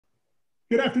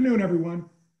Good afternoon, everyone.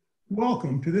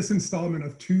 Welcome to this installment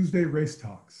of Tuesday Race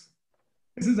Talks.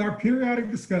 This is our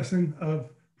periodic discussion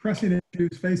of pressing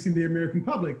issues facing the American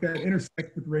public that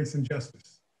intersect with race and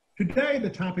justice. Today, the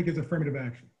topic is affirmative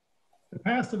action, the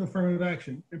past of affirmative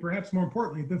action, and perhaps more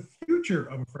importantly, the future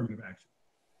of affirmative action.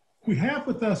 We have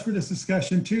with us for this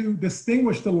discussion two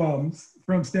distinguished alums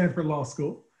from Stanford Law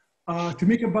School,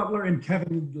 Tamika Butler and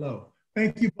Kevin Lo.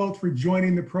 Thank you both for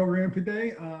joining the program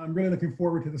today. I'm really looking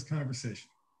forward to this conversation.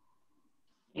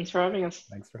 Thanks for having us.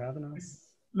 Thanks for having us.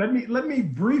 Let me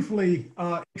briefly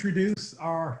introduce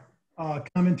our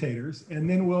commentators, and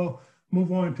then we'll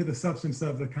move on to the substance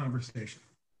of the conversation.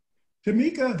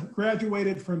 Tamika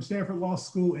graduated from Stanford Law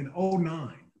School in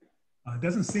 '09.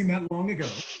 Doesn't seem that long ago.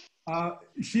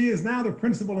 She is now the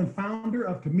principal and founder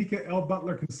of Tamika L.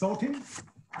 Butler Consulting,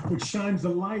 which shines a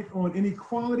light on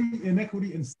inequality,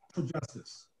 inequity, and social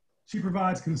justice. She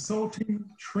provides consulting,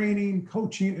 training,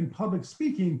 coaching, and public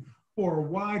speaking for a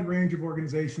wide range of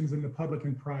organizations in the public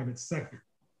and private sector.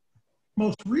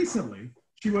 Most recently,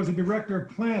 she was a director of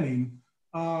planning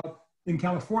in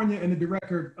California and the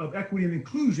director of equity and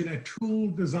inclusion at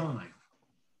Tool Design.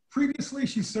 Previously,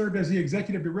 she served as the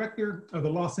executive director of the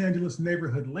Los Angeles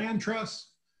Neighborhood Land Trust,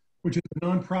 which is a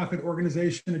nonprofit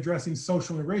organization addressing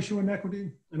social and racial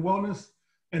inequity and wellness,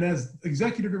 and as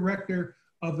executive director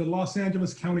of the Los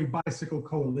Angeles County Bicycle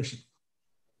Coalition.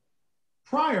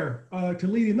 Prior to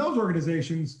leading those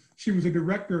organizations, she was a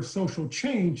director of social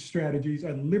change strategies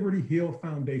at Liberty Hill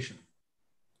Foundation.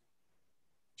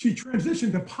 She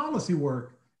transitioned to policy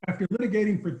work after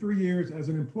litigating for 3 years as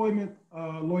an employment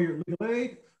lawyer at Legal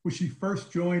Aid, which she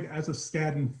first joined as a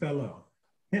Skadden Fellow.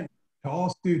 To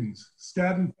all students,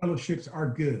 Skadden Fellowships are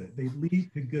good. They lead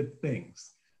to good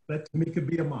things. Let Tamika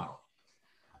be a model.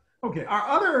 Okay, our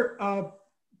other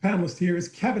panelist here is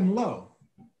Kevin Lo,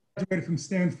 graduated from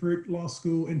Stanford Law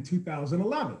School in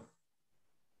 2011.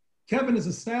 Kevin is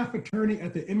a staff attorney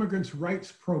at the Immigrants'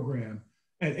 Rights Program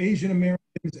at Asian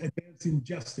Americans Advancing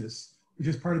Justice, which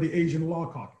is part of the Asian Law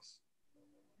Caucus.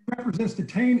 He represents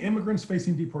detained immigrants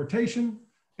facing deportation,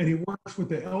 and he works with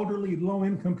the elderly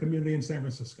low-income community in San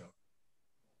Francisco.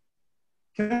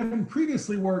 Kevin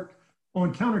previously worked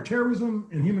on counterterrorism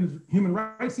and human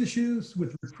rights issues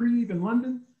with Reprieve in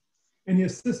London, and he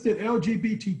assisted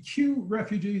LGBTQ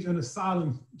refugees and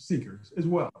asylum seekers as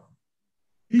well.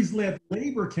 He's led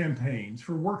labor campaigns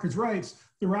for workers' rights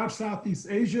throughout Southeast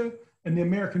Asia and the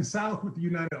American South with the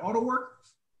United Auto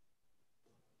Workers.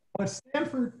 At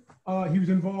Stanford, he was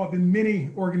involved in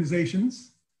many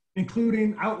organizations,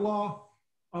 including Outlaw,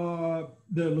 the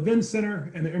Levin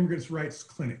Center, and the Immigrants' Rights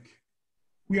Clinic.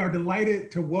 We are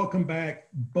delighted to welcome back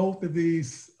both of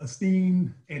these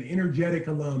esteemed and energetic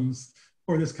alums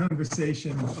for this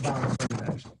conversation about affirmative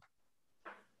action.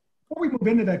 Before we move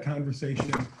into that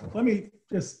conversation, let me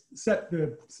just set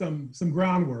some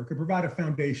groundwork and provide a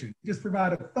foundation, just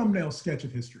provide a thumbnail sketch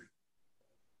of history.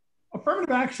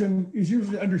 Affirmative action is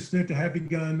usually understood to have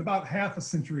begun about half a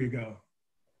century ago.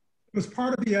 It was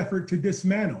part of the effort to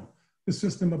dismantle the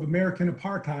system of American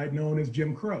apartheid known as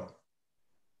Jim Crow.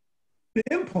 The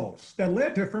impulse that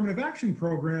led to affirmative action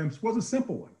programs was a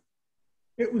simple one.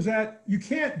 It was that you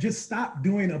can't just stop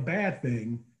doing a bad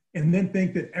thing and then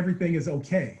think that everything is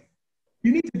okay.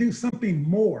 You need to do something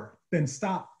more than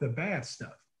stop the bad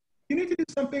stuff. You need to do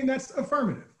something that's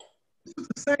affirmative. This was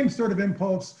the same sort of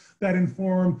impulse that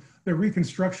informed the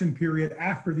Reconstruction period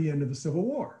after the end of the Civil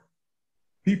War.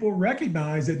 People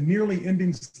recognized that merely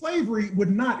ending slavery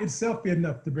would not itself be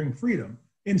enough to bring freedom.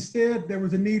 Instead, there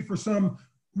was a need for some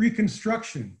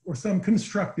reconstruction or some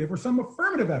constructive or some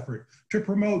affirmative effort to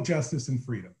promote justice and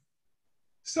freedom.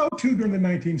 So too during the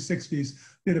 1960s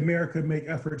did America make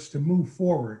efforts to move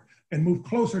forward and move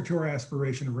closer to our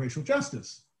aspiration of racial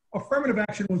justice. Affirmative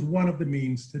action was one of the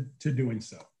means to doing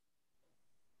so.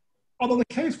 Although the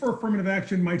case for affirmative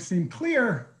action might seem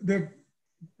clear, the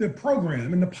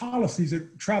program and the policies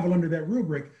that travel under that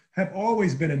rubric have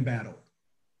always been embattled.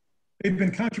 They've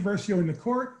been controversial in the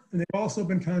court, and they've also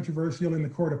been controversial in the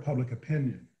court of public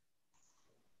opinion.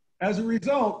 As a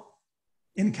result,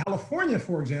 in California,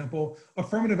 for example,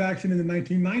 affirmative action in the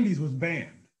 1990s was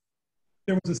banned.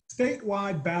 There was a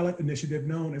statewide ballot initiative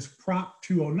known as Prop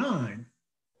 209,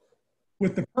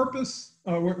 with the purpose,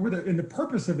 and the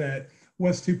purpose of that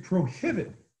was to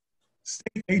prohibit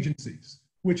state agencies,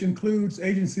 which includes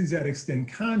agencies that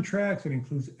extend contracts, it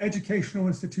includes educational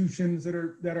institutions that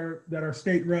are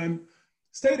state-run.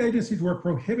 State agencies were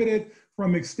prohibited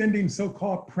from extending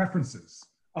so-called preferences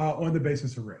on the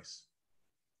basis of race.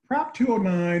 Prop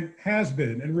 209 has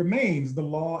been and remains the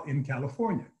law in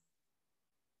California.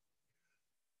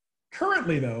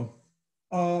 Currently, though,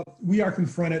 we are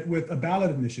confronted with a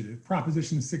ballot initiative,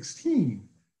 Proposition 16,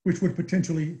 which would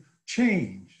potentially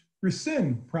change,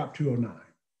 rescind Prop 209.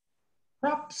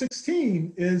 Prop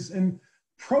 16 is a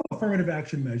pro-affirmative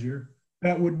action measure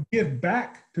that would give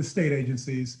back to state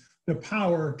agencies the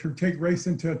power to take race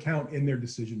into account in their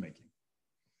decision-making.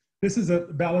 This is a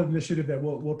ballot initiative that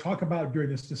we'll talk about during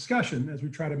this discussion as we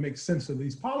try to make sense of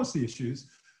these policy issues.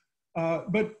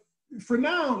 But for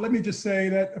now, let me just say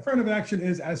that affirmative action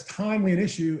is as timely an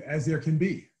issue as there can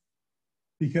be,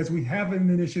 because we have an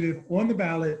initiative on the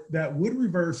ballot that would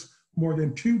reverse more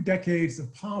than 2 decades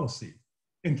of policy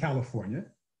in California.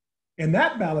 And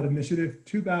that ballot initiative,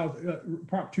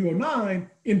 Prop 209,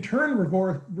 in turn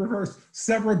reversed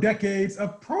several decades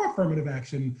of pro-affirmative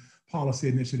action policy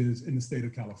initiatives in the state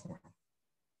of California.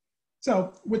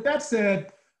 So with that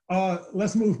said,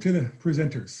 let's move to the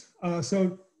presenters.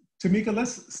 So Tamika,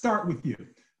 let's start with you.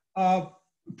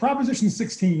 Proposition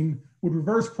 16 would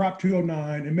reverse Prop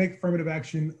 209 and make affirmative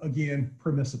action again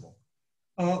permissible.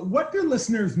 What do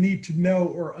listeners need to know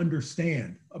or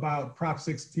understand about Prop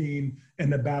 16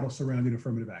 and the battle surrounding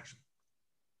affirmative action?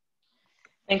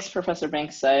 Thanks, Professor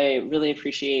Banks. I really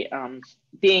appreciate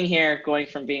being here, going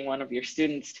from being one of your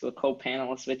students to a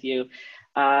co-panelist with you.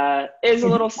 Is a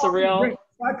little surreal.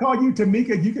 I call you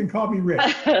Tamika, you can call me Rick.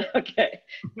 Okay,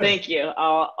 thank you.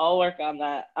 I'll work on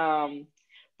that.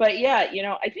 But yeah,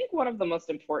 I think one of the most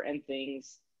important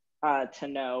things to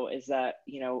know is that,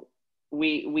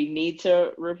 we need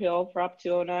to repeal Prop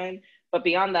 209. But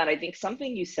beyond that, I think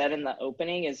something you said in the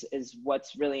opening is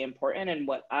what's really important and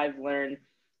what I've learned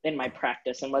in my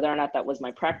practice, and whether or not that was my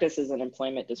practice as an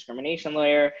employment discrimination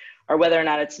lawyer, or whether or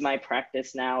not it's my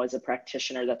practice now as a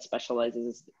practitioner that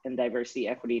specializes in diversity,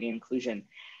 equity, and inclusion.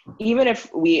 Even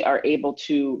if we are able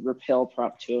to repeal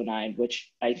Prop 209,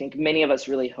 which I think many of us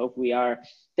really hope we are,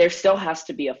 there still has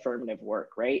to be affirmative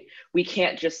work, right? We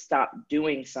can't just stop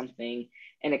doing something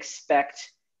and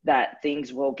expect that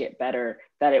things will get better,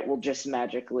 that it will just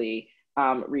magically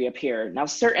reappear. Now,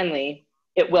 certainly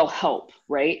it will help,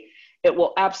 right? It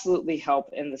will absolutely help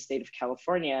in the state of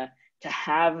California to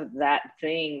have that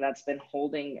thing that's been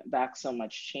holding back so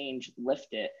much change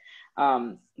lifted.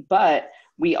 But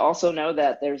we also know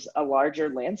that there's a larger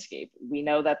landscape. We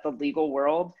know that the legal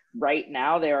world right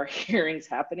now, there are hearings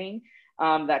happening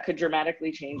that could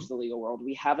dramatically change the legal world.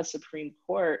 We have a Supreme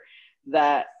Court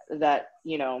that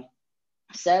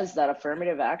says that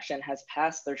affirmative action has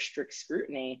passed their strict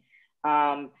scrutiny.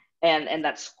 And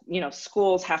that's,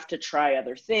 schools have to try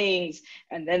other things,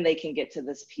 and then they can get to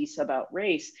this piece about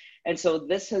race. And so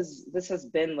this has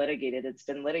been litigated. It's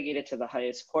been litigated to the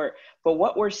highest court. But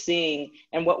what we're seeing,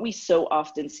 and what we so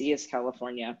often see as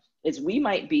California, is we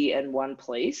might be in one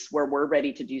place where we're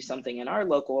ready to do something in our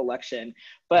local election,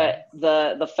 but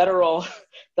the federal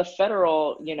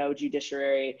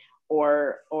judiciary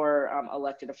or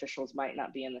elected officials might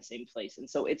not be in the same place. And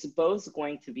so it's both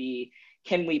going to be,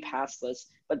 can we pass this?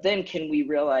 But then can we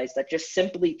realize that just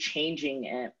simply changing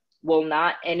it will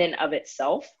not in and of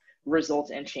itself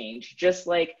result in change? Just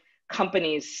like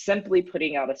companies simply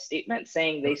putting out a statement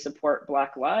saying they support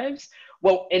Black lives,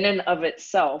 well, in and of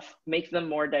itself, make them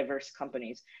more diverse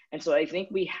companies. And so I think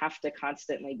we have to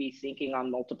constantly be thinking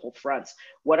on multiple fronts.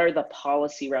 What are the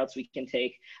policy routes we can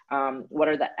take? What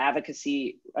are the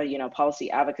advocacy,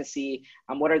 policy advocacy?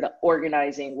 What are the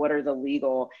organizing? What are the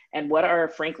legal? And what are,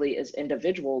 frankly, as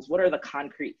individuals, what are the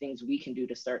concrete things we can do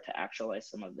to start to actualize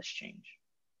some of this change?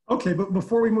 Okay, but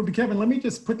before we move to Kevin, let me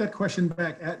just put that question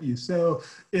back at you. So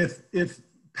if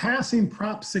passing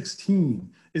Prop 16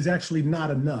 is actually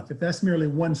not enough, if that's merely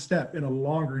one step in a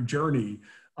longer journey,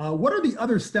 what are the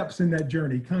other steps in that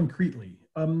journey concretely?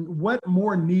 What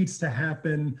more needs to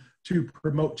happen to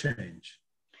promote change?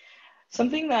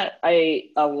 Something that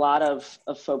a lot of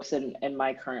folks in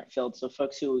my current field, so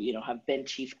folks who have been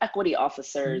chief equity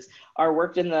officers or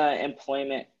worked in the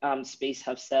employment space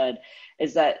have said,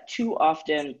 is that too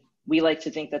often we like to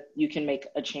think that you can make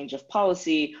a change of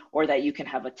policy, or that you can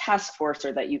have a task force,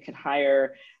 or that you can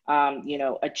hire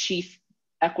a chief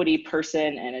equity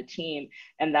person and a team,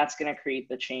 and that's going to create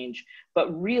the change.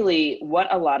 But really,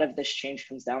 what a lot of this change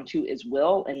comes down to is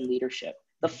will and leadership.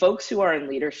 The folks who are in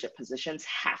leadership positions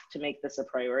have to make this a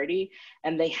priority,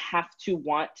 and they have to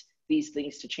want these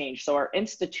things to change. So our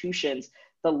institutions,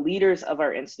 the leaders of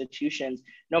our institutions,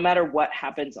 no matter what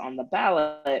happens on the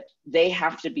ballot, they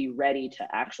have to be ready to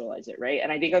actualize it, right?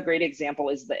 And I think a great example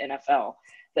is the NFL.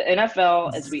 The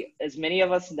NFL, as many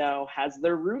of us know, has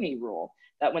their Rooney Rule,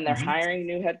 that when they're hiring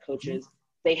new head coaches,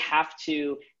 they have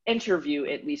to interview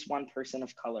at least one person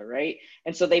of color, right?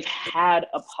 And so they've had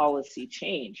a policy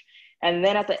change. And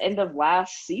then at the end of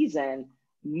last season,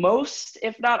 most,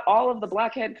 if not all, of the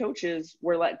Black head coaches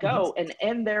were let go, and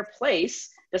in their place,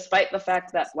 despite the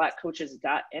fact that Black coaches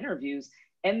got interviews,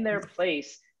 in their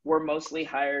place were mostly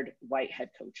hired white head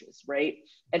coaches, right?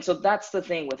 And so that's the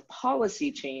thing with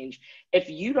policy change. If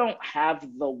you don't have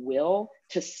the will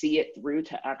to see it through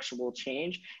to actual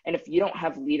change, and if you don't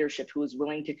have leadership who is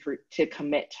willing to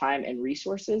commit time and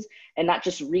resources, and not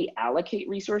just reallocate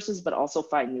resources, but also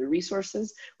find new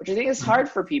resources, which I think is hard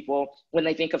for people when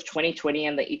they think of 2020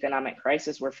 and the economic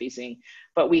crisis we're facing.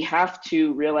 But we have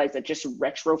to realize that just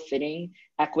retrofitting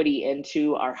equity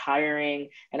into our hiring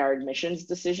and our admissions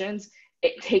decisions,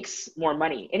 it takes more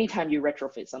money. Anytime you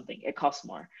retrofit something, it costs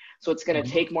more. So it's going to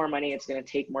take more money, it's going to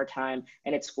take more time,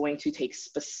 and it's going to take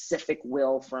specific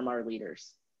will from our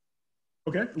leaders.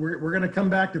 Okay, we're going to come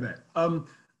back to that.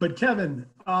 But Kevin,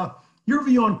 your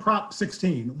view on Prop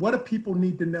 16, what do people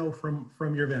need to know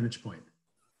from your vantage point?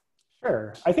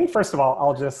 Sure. I think first of all,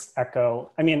 I'll just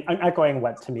echo, I'm echoing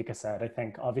what Tamika said. I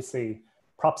think obviously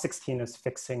Prop 16 is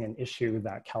fixing an issue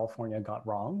that California got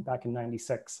wrong back in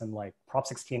 '96. And like Prop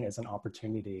 16 is an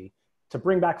opportunity to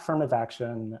bring back affirmative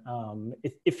action.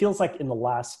 It feels like in the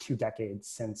last 2 decades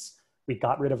since we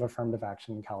got rid of affirmative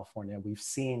action in California, we've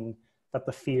seen that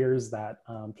the fears that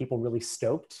people really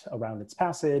stoked around its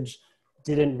passage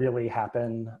didn't really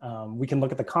happen. We can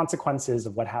look at the consequences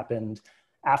of what happened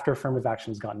after affirmative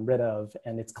action is gotten rid of,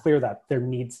 and it's clear that there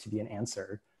needs to be an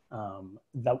answer,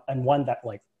 and one that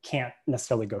like can't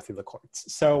necessarily go through the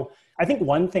courts. So I think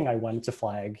one thing I wanted to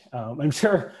flag, I'm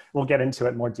sure we'll get into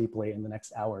it more deeply in the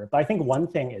next hour, but I think one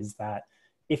thing is that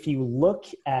if you look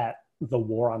at the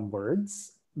war on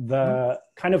words, the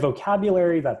kind of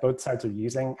vocabulary that both sides are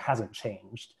using hasn't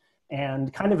changed.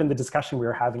 And kind of in the discussion we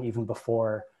were having even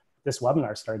before this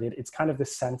webinar started, it's kind of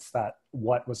this sense that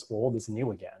what was old is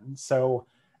new again. So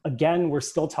again, we're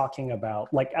still talking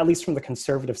about, like, at least from the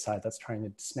conservative side that's trying to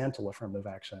dismantle affirmative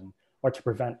action or to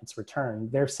prevent its return,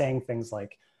 they're saying things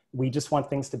like, we just want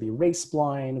things to be race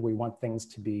blind, we want things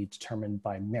to be determined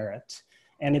by merit.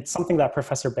 And it's something that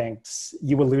Professor Banks,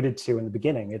 you alluded to in the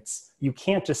beginning. You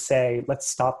can't just say, let's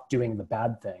stop doing the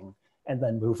bad thing and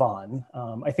then move on.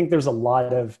 I think there's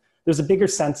a bigger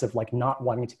sense of like not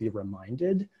wanting to be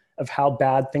reminded of how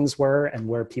bad things were and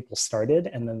where people started.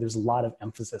 And then there's a lot of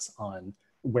emphasis on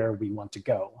where we want to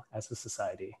go as a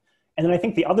society. And then I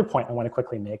think the other point I want to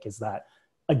quickly make is that,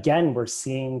 again, we're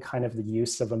seeing kind of the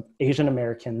use of Asian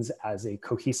Americans as a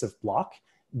cohesive bloc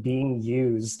being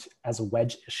used as a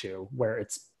wedge issue, where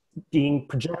it's being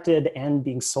projected and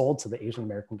being sold to the Asian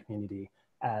American community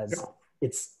as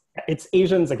it's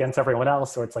Asians against everyone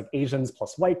else, or it's like Asians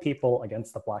plus white people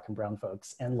against the Black and brown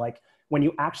folks. And like, when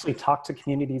you actually talk to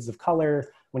communities of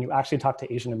color, when you actually talk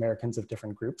to Asian Americans of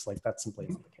different groups, like that simply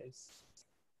isn't the case.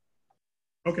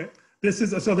 Okay,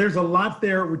 so there's a lot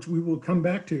there, which we will come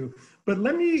back to, but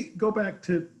let me go back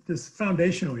to this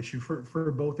foundational issue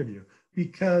for both of you,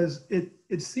 because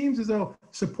it seems as though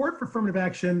support for affirmative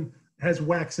action has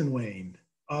waxed and waned.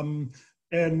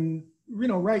 And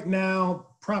right now,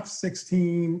 Prop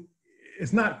 16,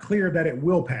 it's not clear that it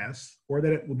will pass or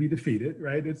that it will be defeated,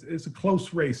 right? It's a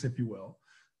close race, if you will.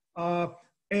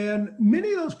 And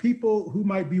many of those people who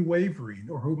might be wavering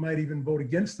or who might even vote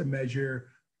against the measure,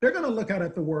 they're going to look out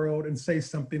at the world and say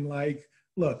something like,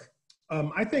 look,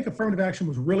 I think affirmative action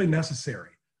was really necessary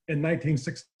in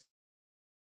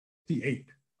 1968,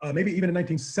 maybe even in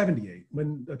 1978,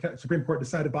 when the Supreme Court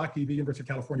decided Bakke v. University of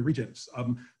California Regents.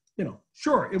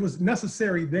 Sure, it was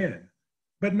necessary then,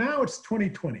 but now it's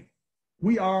 2020.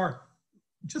 We are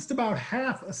just about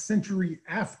half a century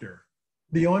after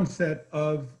the onset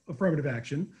of affirmative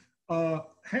action.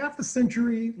 Half a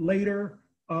century later,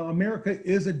 America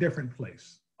is a different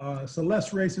place. It's a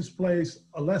less racist place,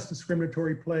 a less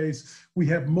discriminatory place. We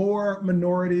have more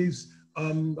minorities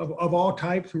of all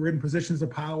types who are in positions of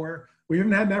power. We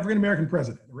haven't had an African-American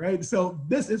president, right? So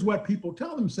this is what people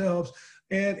tell themselves.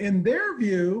 And in their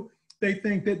view, they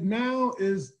think that now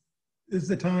is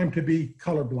the time to be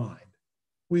colorblind.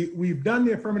 We've done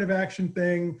the affirmative action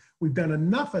thing. We've done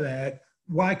enough of that.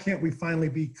 Why can't we finally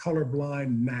be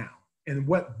colorblind now? And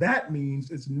what that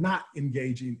means is not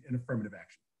engaging in affirmative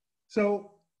action.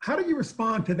 So how do you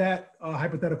respond to that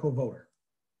hypothetical voter?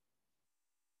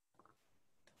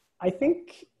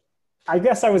 I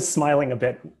guess I was smiling a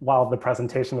bit while the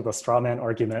presentation of the straw man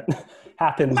argument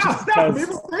happened.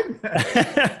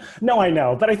 No, I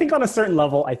know. But I think on a certain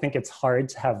level, I think it's hard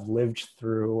to have lived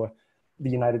through the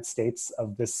United States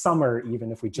of this summer,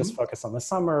 even if we just focus on the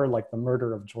summer, like the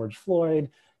murder of George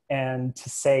Floyd, and to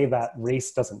say that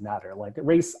race doesn't matter. Like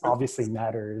race obviously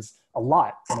matters a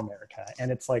lot in America.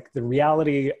 And it's like the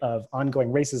reality of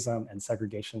ongoing racism and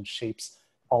segregation shapes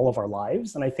all of our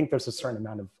lives. And I think there's a certain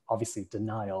amount of obviously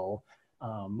denial,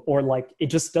 or like it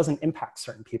just doesn't impact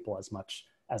certain people as much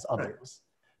as others.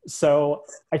 So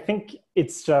I think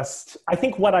I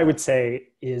think what I would say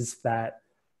is that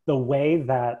the way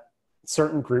that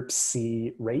certain groups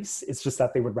see race, it's just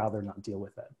that they would rather not deal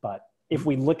with it. But if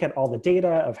we look at all the data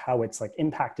of how it's like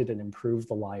impacted and improved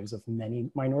the lives of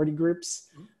many minority groups,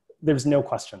 there's no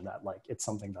question that like it's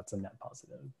something that's a net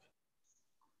positive.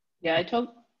 Yeah,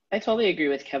 I totally agree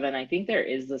with Kevin. I think there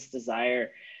is this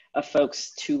desire of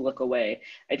folks to look away.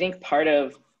 I think part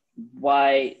of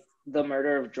why the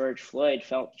murder of George Floyd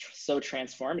felt so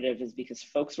transformative is because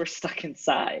folks were stuck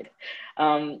inside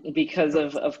because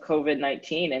of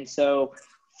COVID-19. And so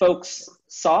folks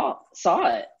saw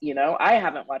it, you know. I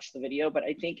haven't watched the video, but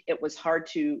I think it was hard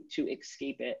to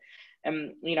escape it.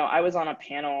 And, you know, I was on a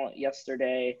panel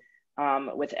yesterday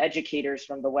with educators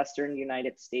from the Western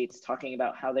United States talking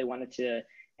about how they wanted to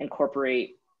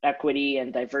incorporate equity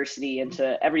and diversity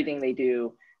into everything they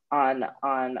do on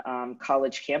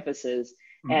college campuses.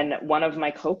 And one of my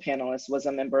co-panelists was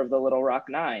a member of the Little Rock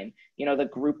Nine, you know, the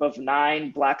group of 9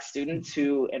 Black students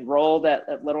who enrolled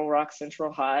at Little Rock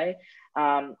Central High,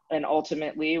 and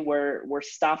ultimately were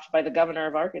stopped by the governor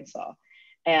of Arkansas.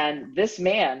 And this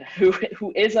man,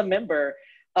 who is a member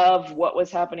of what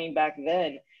was happening back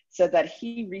then, said that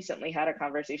he recently had a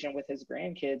conversation with his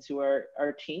grandkids who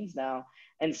are teens now,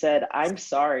 and said, "I'm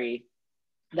sorry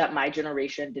that my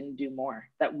generation didn't do more,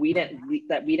 that we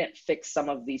didn't fix some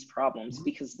of these problems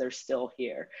because they're still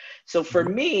here." So for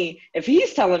me, if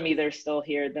he's telling me they're still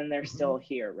here, then they're still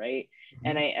here, right?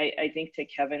 And I think to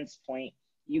Kevin's point,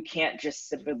 you can't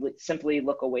just simply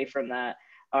look away from that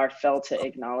or fail to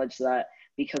acknowledge that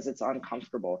because it's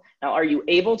uncomfortable. Now, are you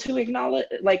able to ignore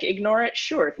it?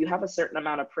 Sure, if you have a certain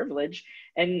amount of privilege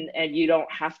and you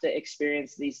don't have to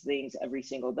experience these things every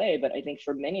single day. But I think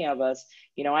for many of us,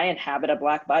 you know, I inhabit a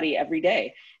Black body every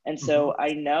day. And so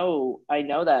I know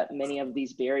that many of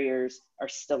these barriers are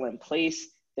still in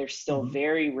place. They're still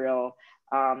very real.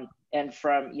 And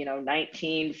from, you know,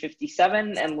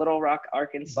 1957 and Little Rock,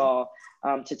 Arkansas,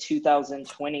 to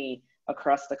 2020,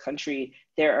 across the country,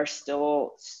 there are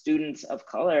still students of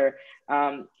color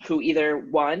who either,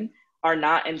 one, are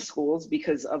not in schools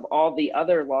because of all the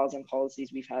other laws and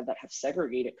policies we've had that have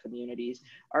segregated communities,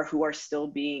 or who are still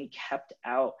being kept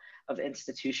out of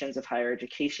institutions of higher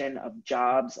education, of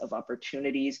jobs, of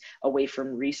opportunities, away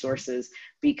from resources,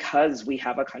 because we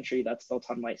have a country that's built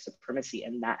on white supremacy,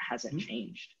 and that hasn't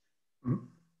changed.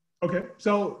 Okay,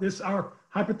 so our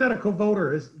hypothetical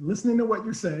voter is listening to what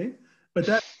you're saying, but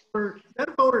that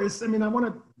voter is, I mean, I want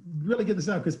to really get this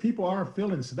out because people are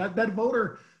feeling this. That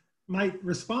voter might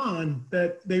respond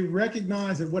that they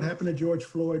recognize that what happened to George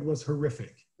Floyd was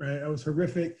horrific, right? It was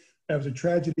horrific. That was a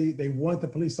tragedy. They want the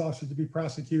police officers to be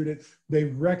prosecuted. They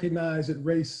recognize that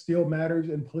race still matters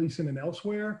in policing and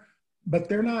elsewhere, but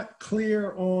they're not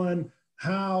clear on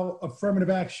how affirmative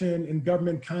action in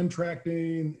government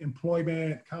contracting,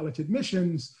 employment, college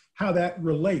admissions, how that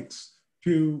relates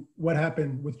to what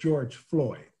happened with George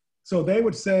Floyd. So they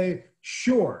would say,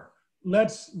 sure,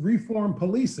 let's reform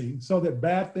policing so that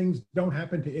bad things don't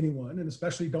happen to anyone, and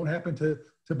especially don't happen to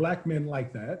Black men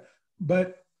like that.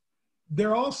 But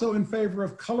they're also in favor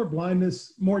of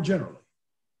colorblindness more generally.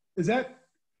 Is that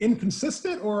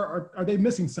inconsistent, or are they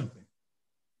missing something?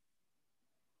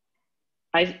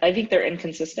 I think they're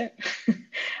inconsistent.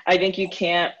 I think you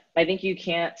can't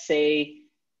say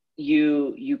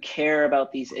you care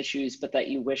about these issues, but that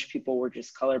you wish people were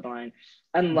just colorblind,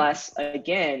 unless,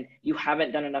 again, you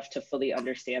haven't done enough to fully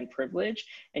understand privilege,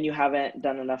 and you haven't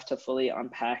done enough to fully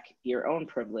unpack your own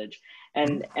privilege.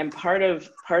 And part of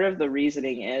the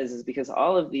reasoning is because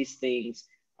all of these things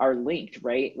are linked,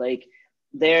 right? Like,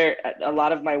 a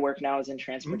lot of my work now is in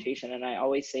transportation, and I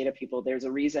always say to people, there's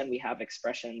a reason we have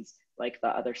expressions like the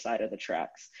other side of the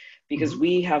tracks, because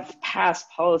we have passed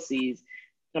policies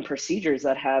and procedures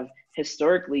that have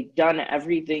historically done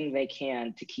everything they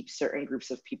can to keep certain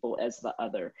groups of people as the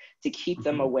other, to keep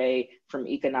them away from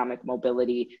economic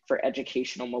mobility, for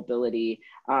educational mobility,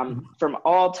 from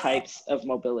all types of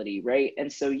mobility, right?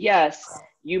 And so, yes,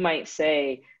 you might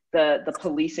say the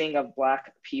policing of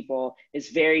Black people is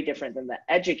very different than the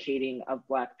educating of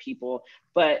Black people,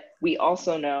 but we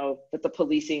also know that the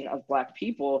policing of Black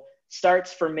people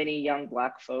starts for many young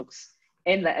Black folks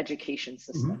in the education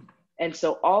system. And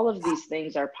so all of these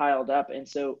things are piled up. And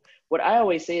so what I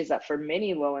always say is that for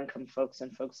many low-income folks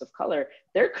and folks of color,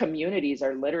 their communities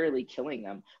are literally killing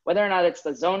them, whether or not it's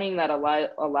the zoning that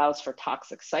allows for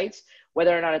toxic sites,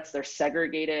 whether or not it's their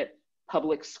segregated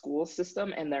public school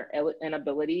system and their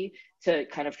inability to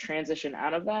kind of transition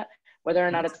out of that, whether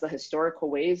or not it's the historical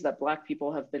ways that Black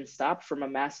people have been stopped from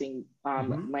amassing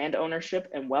land ownership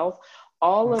and wealth.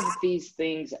 All of these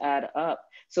things add up,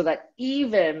 so that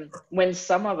even when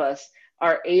some of us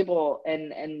are able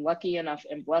and lucky enough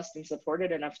and blessed and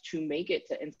supported enough to make it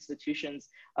to institutions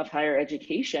of higher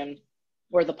education,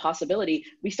 or the possibility,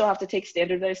 we still have to take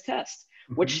standardized tests,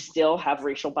 which still have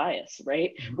racial bias,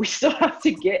 right? We still have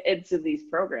to get into these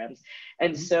programs.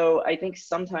 And so I think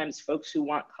sometimes folks who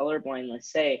want colorblindness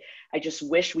say, I just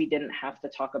wish we didn't have to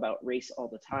talk about race all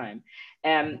the time.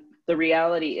 And the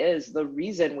reality is, the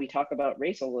reason we talk about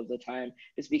race all of the time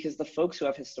is because the folks who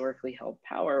have historically held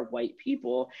power, white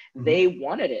people, they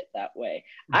wanted it that way.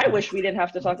 I wish we didn't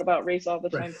have to talk about race all the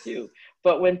time too.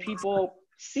 But when people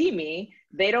see me,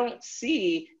 they don't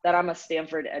see that I'm a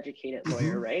Stanford educated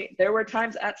lawyer, right? There were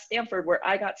times at Stanford where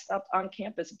I got stopped on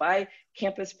campus by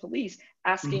campus police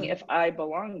asking if I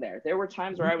belong there. There were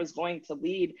times where I was going to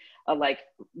lead a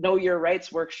know your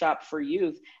rights workshop for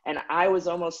youth, and I was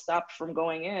almost stopped from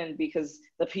going in because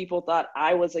the people thought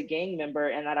I was a gang member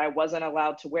and that I wasn't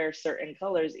allowed to wear certain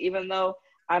colors, even though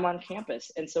I'm on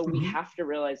campus. And so we have to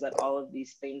realize that all of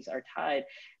these things are tied,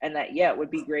 and that, yeah, it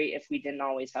would be great if we didn't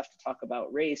always have to talk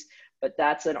about race, but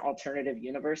that's an alternative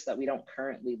universe that we don't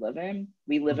currently live in.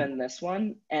 We live in this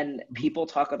one, and people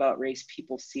talk about race,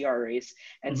 people see our race.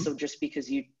 And so just because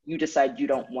you decide you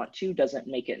don't want to doesn't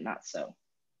make it not so.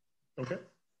 Okay.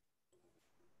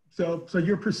 So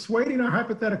you're persuading our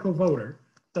hypothetical voter.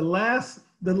 The last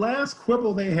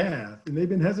quibble they have, and they've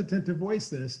been hesitant to voice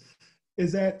this,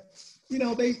 is that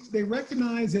they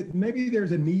recognize that maybe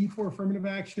there's a need for affirmative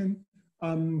action.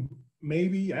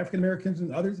 Maybe African-Americans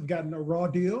and others have gotten a raw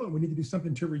deal and we need to do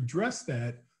something to redress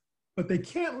that, but they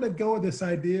can't let go of this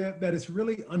idea that it's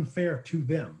really unfair to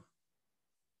them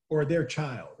or their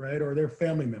child, right? Or their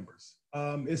family members.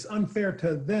 It's unfair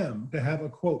to them to have a,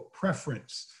 quote,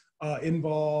 preference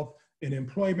involved in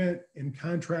employment, in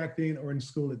contracting, or in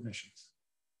school admissions.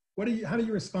 How do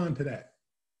you respond to that?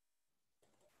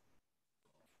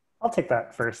 I'll take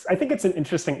that first. I think it's an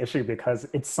interesting issue because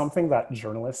it's something that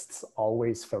journalists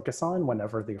always focus on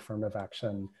whenever the affirmative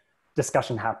action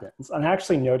discussion happens. And I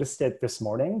actually noticed it this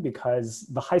morning because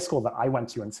the high school that I went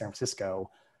to in San Francisco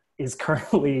is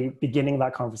currently beginning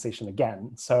that conversation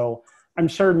again. So I'm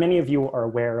sure many of you are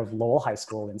aware of Lowell High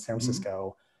School in San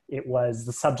Francisco. It was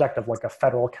the subject of a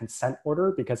federal consent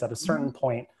order because at a certain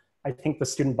point, I think the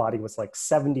student body was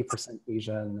 70%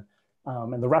 Asian,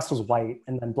 and the rest was white,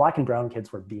 and then Black and brown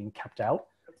kids were being kept out.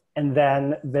 And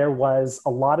then there was a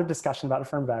lot of discussion about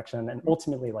affirmative action, and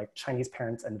ultimately Chinese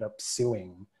parents ended up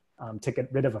suing to get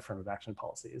rid of affirmative action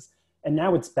policies. And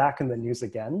now it's back in the news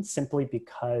again, simply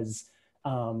because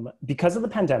of the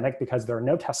pandemic, because there are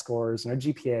no test scores, no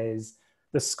GPAs,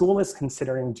 the school is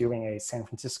considering doing a San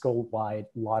Francisco-wide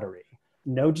lottery.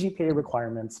 No GPA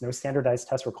requirements, no standardized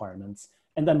test requirements.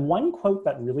 And then one quote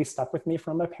that really stuck with me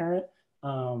from a parent,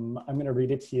 I'm going to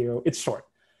read it to you. It's short.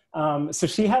 So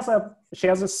she has a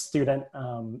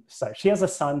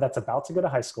son that's about to go to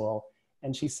high school.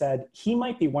 And she said, he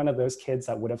might be one of those kids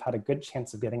that would have had a good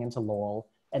chance of getting into Lowell.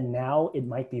 And now it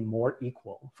might be more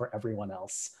equal for everyone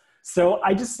else. So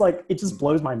it just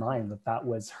blows my mind that that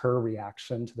was her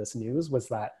reaction to this news, was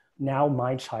that now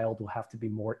my child will have to be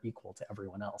more equal to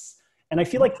everyone else. And I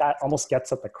feel like that almost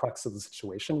gets at the crux of the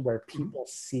situation where people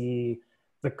see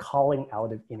the calling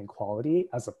out of inequality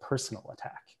as a personal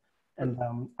attack. And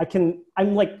I'm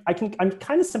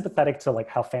kind of sympathetic to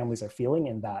how families are feeling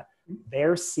in that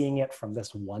they're seeing it from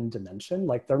this one dimension.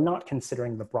 They're not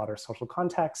considering the broader social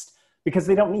context because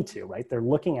they don't need to, right? They're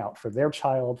looking out for their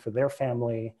child, for their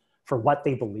family, for what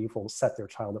they believe will set their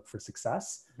child up for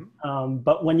success.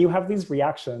 But when you have these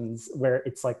reactions where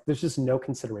it's there's just no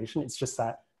consideration, it's just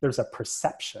that there's a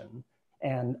perception.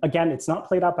 And again, it's not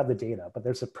played out by the data, but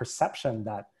there's a perception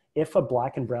that if a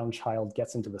Black and brown child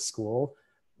gets into the school,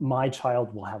 my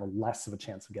child will have a less of a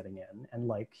chance of getting in.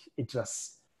 And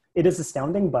it is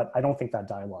astounding, but I don't think that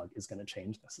dialogue is going to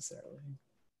change necessarily.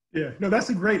 Yeah, no, that's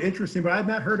a great, interesting, but I've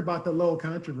not heard about the Lowell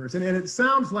controversy. And it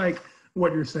sounds like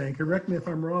what you're saying, correct me if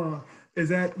I'm wrong, is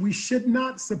that we should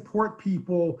not support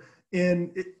people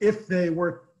if they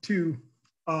were to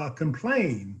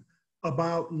complain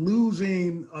about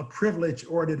losing a privilege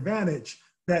or an advantage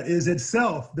that is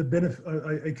itself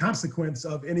a consequence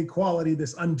of inequality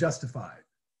that's unjustified,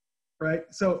 right?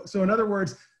 So in other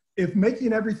words, if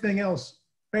making everything else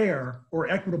fair or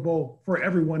equitable for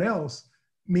everyone else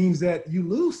means that you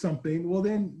lose something, well,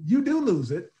 then you do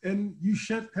lose it, and you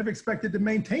shouldn't have expected to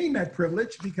maintain that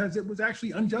privilege because it was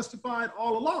actually unjustified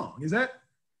all along. Is that?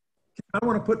 I don't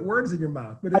want to put words in your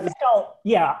mouth, but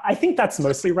I think that's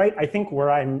mostly right. I think where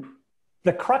I'm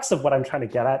the crux of what I'm trying to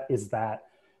get at is that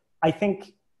I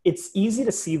think it's easy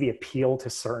to see the appeal to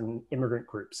certain immigrant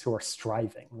groups who are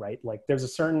striving, right? Like there's a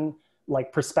certain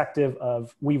like perspective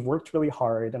of we've worked really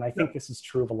hard. And I think this is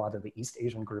true of a lot of the East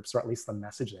Asian groups, or at least the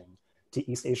messaging to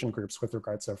East Asian groups with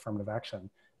regards to affirmative action.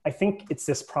 I think it's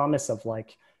this promise of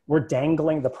like, we're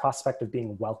dangling the prospect of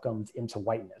being welcomed into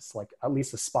whiteness, like at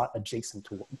least a spot adjacent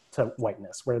to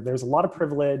whiteness, where there's a lot of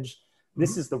privilege.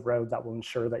 This is the road that will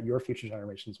ensure that your future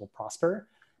generations will prosper.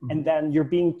 And then you're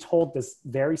being told this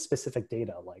very specific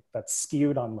data, like that's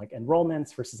skewed on like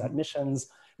enrollments versus admissions.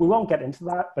 We won't get into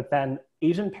that, but then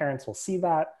Asian parents will see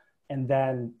that and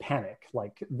then panic.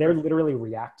 Like they're literally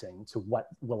reacting to what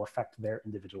will affect their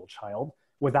individual child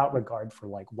without regard for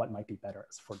like what might be better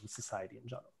for the society in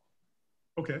general.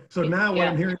 Okay, so now what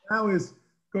I'm hearing now is,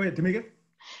 go ahead, Tamika.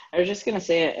 I was just going to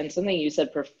say it, and something you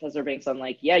said, Professor Banks, on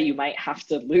like, yeah, you might have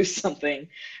to lose something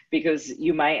because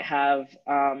you might have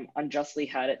unjustly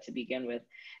had it to begin with.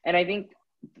 And I think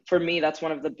for me, that's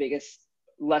one of the biggest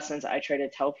lessons I try to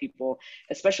tell people,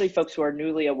 especially folks who are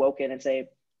newly awoken and say,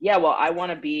 yeah, well, I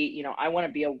want to be, you know, I want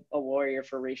to be a warrior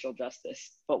for racial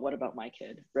justice, but what about my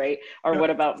kid, right? Or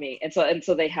what about me? And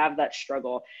so they have that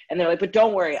struggle, and they're like, but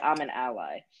don't worry, I'm an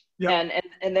ally. Yep.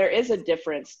 And there is a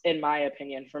difference, in my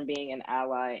opinion, from being an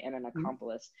ally and an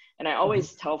accomplice. And I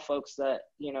always tell folks that,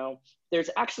 you know,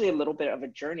 there's actually a little bit of a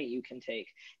journey you can take.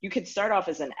 You could start off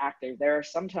as an actor. There are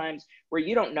some times where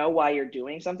you don't know why you're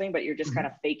doing something, but you're just kind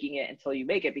of faking it until you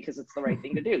make it because it's the right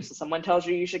thing to do. So someone tells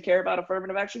you should care about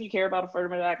affirmative action, you care about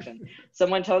affirmative action.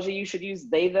 Someone tells you should use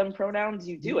they, them pronouns,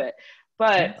 you do it.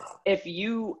 But if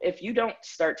you don't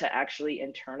start to actually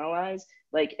internalize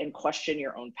like and question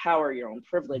your own power, your own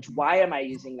privilege, why am I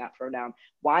using that pronoun?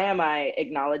 Why am I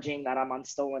acknowledging that I'm on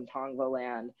stolen Tongva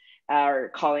land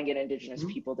or calling it Indigenous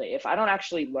People Day? If I don't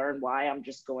actually learn why I'm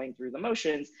just going through the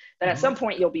motions, then at some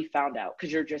point you'll be found out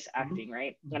because you're just acting,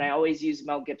 right? And I always use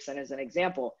Mel Gibson as an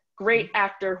example. Great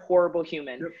actor, horrible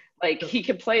human. Like he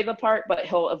can play the part, but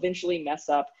he'll eventually mess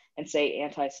up and say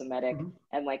anti-Semitic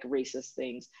and like racist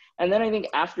things. And then I think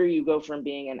after you go from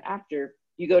being an actor,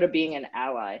 you go to being an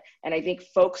ally. And I think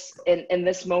folks in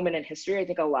this moment in history, I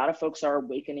think a lot of folks are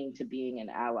awakening to being an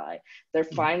ally. They're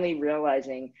finally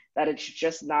realizing that it's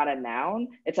just not a noun,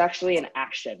 it's actually an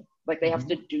action. Like they have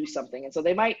to do something. And so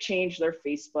they might change their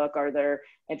Facebook or their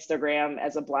Instagram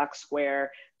as a black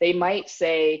square. They might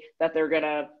say that they're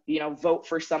gonna, you know, vote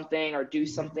for something or do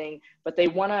something, but they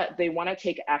wanna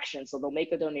take action. So they'll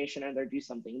make a donation or they'll do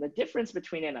something. The difference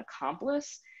between an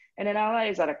accomplice and an ally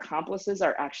is that accomplices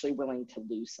are actually willing to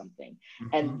lose something.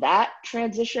 And that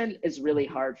transition is really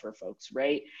hard for folks,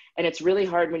 right? And it's really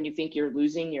hard when you think you're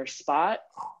losing your spot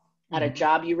at a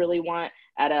job you really want,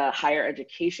 at a higher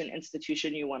education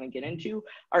institution you want to get into,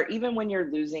 or even when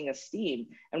you're losing esteem.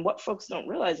 And what folks don't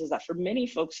realize is that for many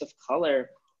folks of color,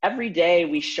 every day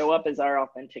we show up as our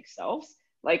authentic selves,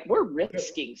 like we're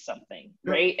risking something,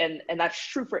 right? And that's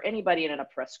true for anybody in an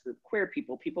oppressed group, queer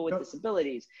people, people with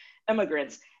disabilities,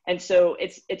 immigrants. And so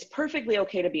it's perfectly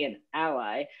okay to be an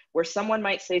ally where someone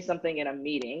might say something in a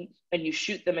meeting and you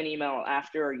shoot them an email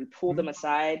after, or you pull them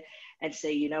aside and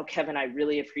say, you know, Kevin, I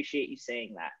really appreciate you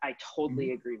saying that. I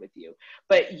totally agree with you.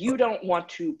 But you don't want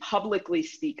to publicly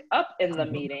speak up in the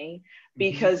meeting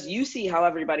because you see how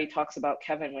everybody talks about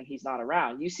Kevin when he's not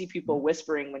around. You see people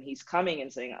whispering when he's coming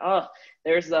and saying, oh,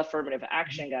 there's the affirmative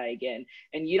action guy again.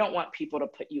 And you don't want people to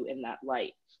put you in that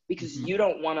light because you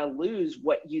don't want to lose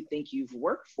what you think you've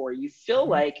worked for. You feel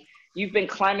like you've been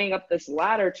climbing up this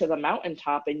ladder to the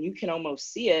mountaintop and you can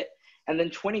almost see it. And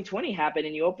then 2020 happened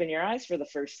and you open your eyes for the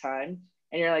first time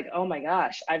and you're like, oh my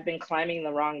gosh, I've been climbing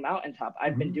the wrong mountaintop.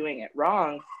 I've been doing it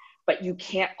wrong. But you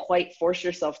can't quite force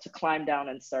yourself to climb down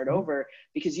and start over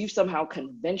because you've somehow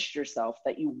convinced yourself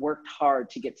that you worked hard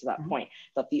to get to that point.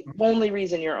 That the only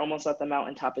reason you're almost at the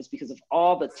mountaintop is because of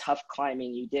all the tough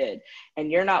climbing you did.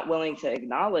 And you're not willing to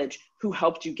acknowledge who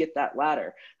helped you get that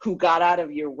ladder, who got out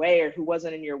of your way or who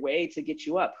wasn't in your way to get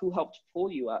you up, who helped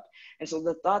pull you up. And so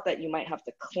the thought that you might have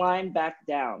to climb back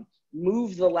down,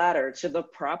 move the ladder to the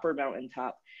proper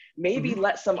mountaintop, maybe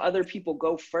let some other people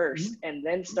go first and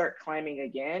then start climbing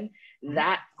again,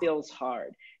 that feels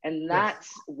hard. And that's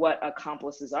what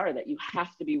accomplices are, that you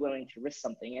have to be willing to risk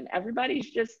something. And everybody's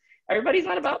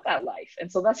not about that life. And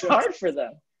so that's hard for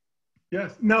them.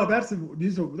 Yes, no, that's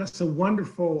a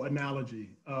wonderful analogy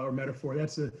or metaphor.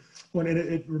 That's a one, and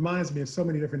it reminds me of so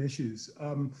many different issues.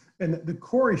 And the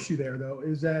core issue there, though,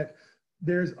 is that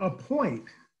there's a point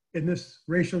in this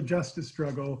racial justice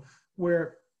struggle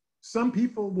where some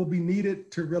people will be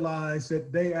needed to realize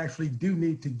that they actually do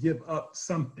need to give up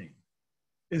something.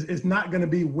 It's not going to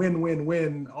be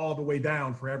win-win-win all the way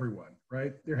down for everyone,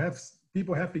 right? There have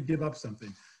people have to give up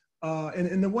something.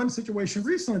 And the one situation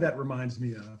recently that reminds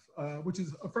me of, which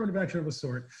is affirmative action of a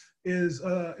sort, is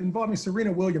involving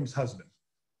Serena Williams' husband,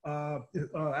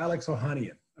 Alex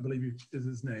Ohanian, I believe is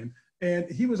his name. And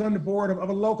he was on the board of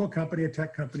a local company, a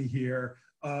tech company here.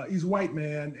 He's a white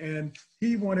man, and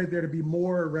he wanted there to be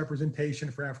more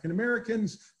representation for African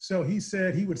Americans. So he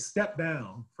said he would step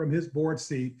down from his board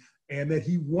seat and that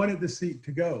he wanted the seat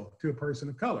to go to a person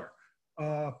of color,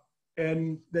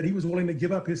 and that he was willing to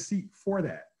give up his seat for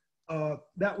that.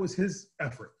 That was his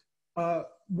effort.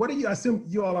 What do you, I assume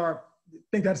you all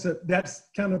think that's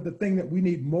kind of the thing that we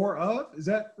need more of? Is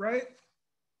that right?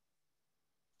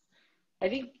 I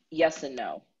think yes and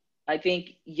no. I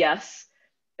think yes.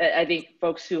 I think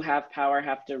folks who have power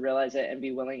have to realize it and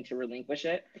be willing to relinquish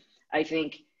it. I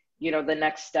think, the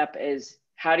next step is,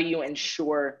 how do you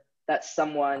ensure that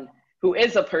someone who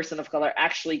is a person of color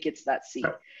actually gets that seat?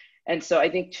 And so I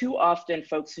think too often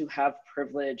folks who have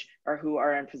privilege or who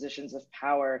are in positions of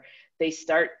power, they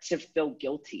start to feel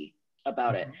guilty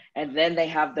about it. And then they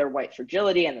have their white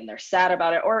fragility, and then they're sad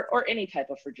about it, or any type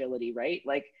of fragility, right?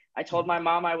 Like, I told my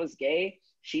mom I was gay.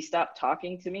 She stopped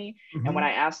talking to me. And when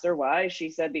I asked her why, she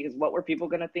said, because what were people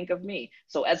going to think of me?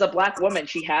 So as a Black woman,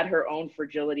 she had her own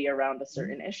fragility around a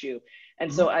certain issue.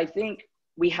 And so I think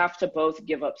we have to both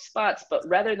give up spots, but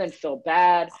rather than feel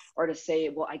bad or to say,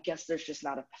 well, I guess there's just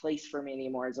not a place for me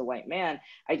anymore as a white man,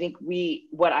 I think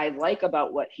what I like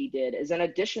about what he did is, in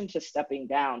addition to stepping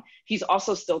down, he's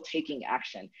also still taking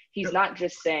action. He's not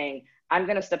just saying, I'm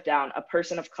going to step down, a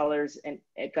person of color's and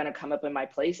it's going to come up in my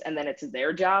place, and then it's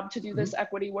their job to do this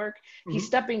equity work. He's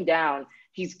stepping down.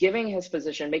 He's giving his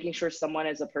position, making sure someone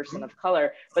is a person of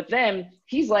color, but then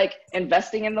he's like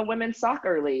investing in the women's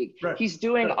soccer league. He's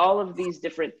doing all of these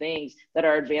different things that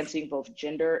are advancing both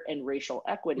gender and racial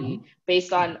equity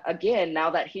based on, again, now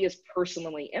that he is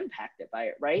personally impacted by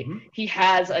it, right? He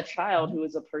has a child who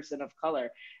is a person of color.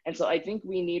 And so I think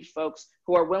we need folks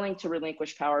who are willing to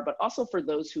relinquish power, but also for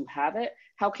those who have it,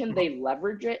 how can they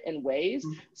leverage it in ways?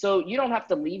 So you don't have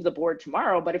to leave the board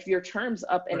tomorrow, but if your term's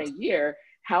up in a year,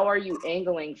 how are you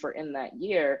angling for in that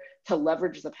year to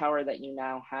leverage the power that you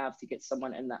now have to get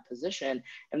someone in that position?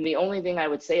 And the only thing I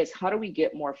would say is, how do we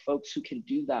get more folks who can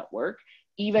do that work,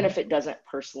 even if it doesn't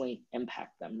personally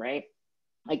impact them, right?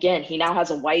 Again, he now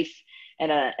has a wife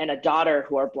and a daughter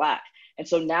who are Black. And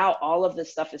so now all of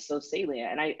this stuff is so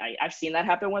salient. And I've seen that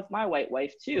happen with my white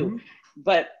wife too.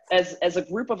 But as a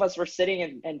group of us were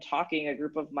sitting and talking, a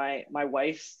group of my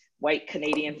wife's white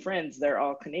Canadian friends, they're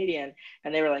all Canadian,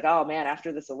 and they were like, oh man,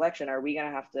 after this election, are we gonna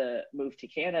have to move to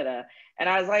Canada? And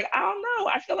I was like, I don't know,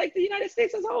 I feel like the United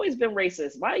States has always been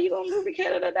racist. Why are you gonna move to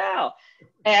Canada now?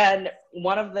 And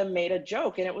one of them made a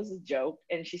joke, and it was a joke,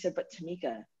 and she said, but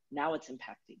Tamika, now it's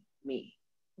impacting me,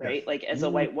 right? Like, as a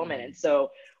white woman. And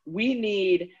so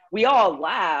we all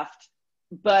laughed,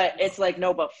 but it's like,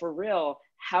 no, but for real,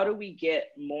 how do we get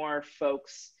more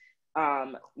folks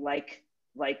like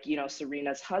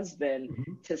Serena's husband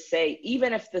to say,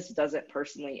 even if this doesn't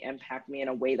personally impact me in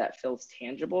a way that feels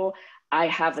tangible, I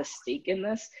have a stake in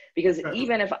this? Because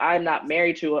even if I'm not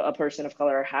married to a person of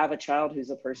color or have a child who's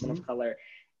a person of color,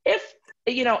 if,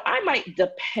 I might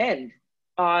depend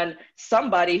on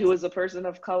somebody who is a person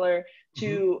of color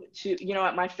to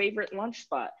at my favorite lunch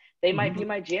spot. They might be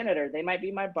my janitor. They might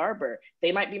be my barber.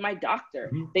 They might be my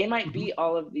doctor. They might be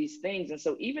all of these things. And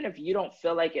so even if you don't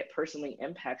feel like it personally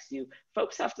impacts you,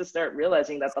 folks have to start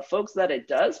realizing that the folks that it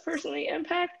does personally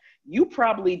impact, you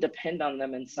probably depend on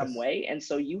them in some way. And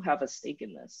so you have a stake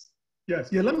in this. Yes.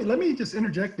 Yeah. Let me just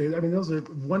interject there. I mean, those are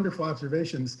wonderful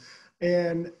observations.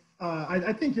 And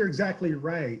I think you're exactly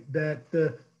right that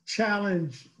the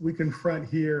challenge we confront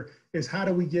here is, how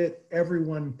do we get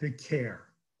everyone to care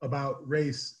about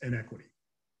race and equity,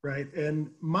 right?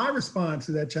 And my response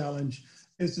to that challenge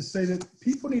is to say that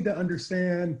people need to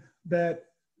understand that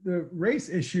the race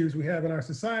issues we have in our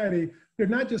society, they're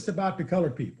not just about the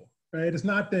colored people, right? It's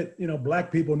not that,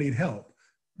 Black people need help.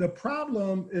 The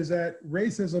problem is that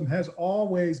racism has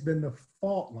always been the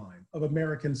fault line of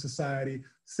American society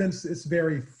since its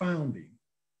very founding.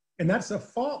 And that's a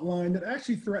fault line that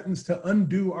actually threatens to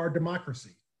undo our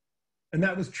democracy. And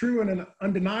that was true and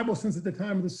undeniable since at the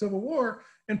time of the Civil War,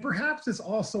 and perhaps it's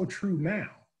also true now.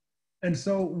 And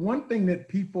so one thing that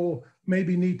people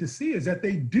maybe need to see is that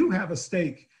they do have a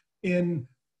stake in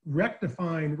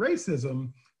rectifying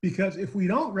racism, because if we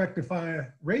don't rectify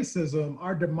racism,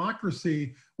 our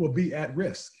democracy will be at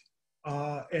risk.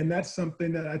 And that's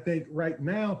something that I think right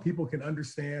now people can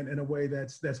understand in a way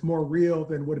that's more real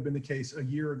than would have been the case a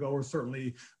year ago, or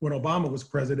certainly when Obama was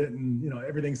president and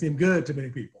everything seemed good to many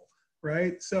people.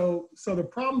 right? So the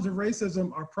problems of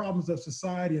racism are problems of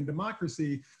society and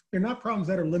democracy. They're not problems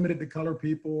that are limited to colored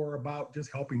people or about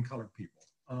just helping colored people.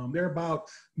 They're about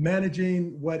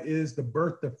managing what is the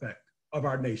birth defect of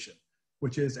our nation,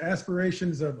 which is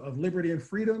aspirations of liberty and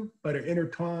freedom, but are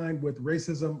intertwined with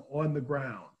racism on the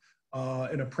ground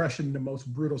and oppression in the most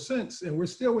brutal sense. And we're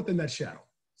still within that shadow.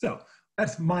 So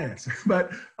that's my answer.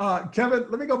 But Kevin,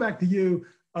 let me go back to you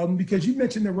because you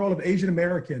mentioned the role of Asian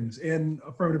Americans in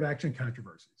affirmative action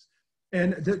controversies.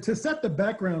 And to set the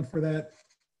background for that,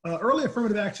 early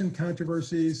affirmative action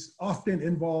controversies often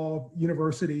involve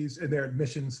universities and their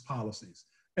admissions policies.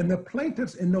 And the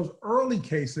plaintiffs in those early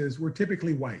cases were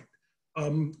typically white.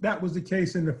 That was the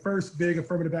case in the first big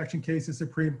affirmative action case the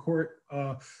Supreme Court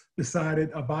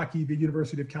decided, Abaki v.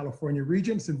 University of California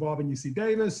Regents involving UC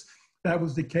Davis. That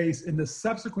was the case in the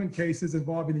subsequent cases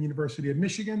involving the University of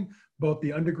Michigan, both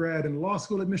the undergrad and law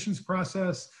school admissions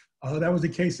process. That was the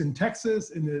case in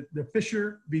Texas in the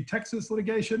Fisher v. Texas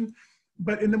litigation.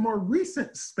 But in the more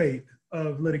recent spate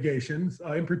of litigations,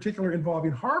 in particular involving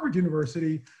Harvard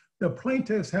University, the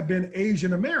plaintiffs have been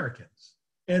Asian Americans.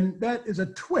 And that is a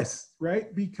twist,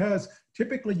 right? Because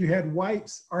typically you had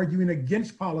whites arguing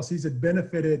against policies that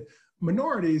benefited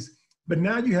minorities, but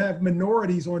now you have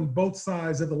minorities on both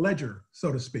sides of the ledger,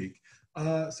 so to speak.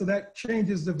 So that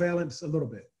changes the balance a little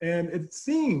bit. And it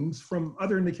seems from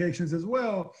other indications as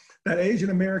well that Asian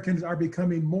Americans are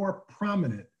becoming more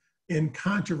prominent in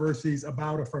controversies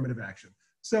about affirmative action.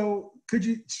 So could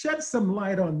you shed some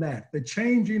light on that, the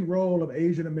changing role of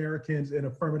Asian Americans in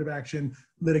affirmative action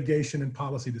litigation and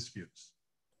policy disputes?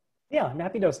 Yeah, I'm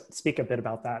happy to speak a bit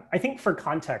about that. I think for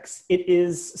context, it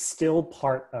is still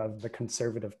part of the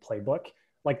conservative playbook.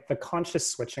 Like the conscious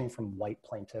switching from white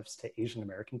plaintiffs to Asian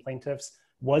American plaintiffs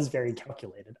was very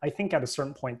calculated. I think at a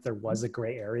certain point, there was a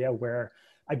gray area where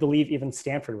I believe even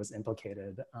Stanford was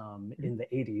implicated in the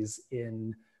 80s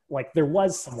in like there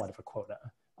was somewhat of a quota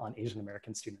on Asian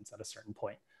American students at a certain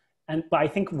point. But I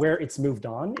think where it's moved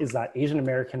on is that Asian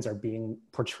Americans are being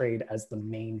portrayed as the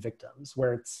main victims,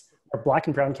 where Black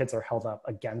and brown kids are held up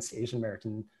against Asian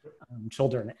American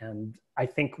children. And I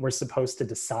think we're supposed to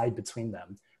decide between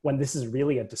them when this is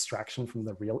really a distraction from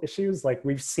the real issues. Like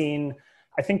we've seen,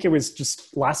 I think it was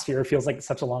just last year, it feels like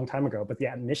such a long time ago, but the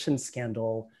admissions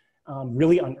scandal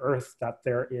really unearthed that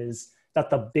that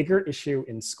the bigger issue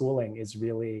in schooling is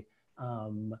really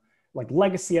like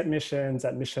legacy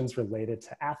admissions related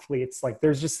to athletes. Like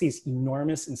there's just these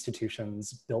enormous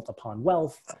institutions built upon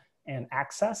wealth and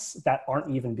access that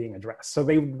aren't even being addressed. So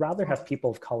they would rather have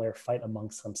people of color fight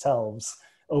amongst themselves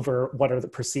over what are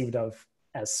perceived of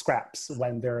as scraps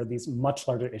when there are these much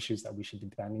larger issues that we should be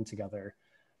banding together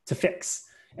to fix.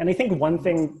 And I think one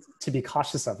thing to be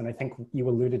cautious of, and I think you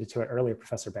alluded to it earlier,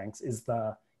 Professor Banks, is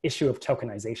the issue of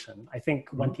tokenization. I think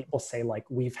when people say like,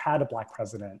 we've had a Black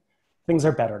president, things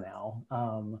are better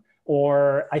now.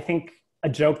 Or I think a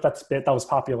joke that was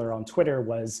popular on Twitter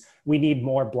was, we need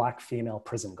more Black female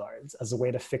prison guards as a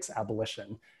way to fix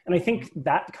abolition. And I think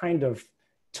that kind of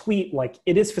tweet, like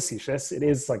it is facetious, it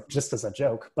is like just as a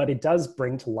joke, but it does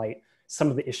bring to light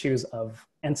some of the issues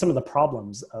and some of the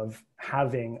problems of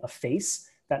having a face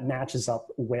that matches up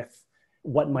with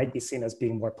what might be seen as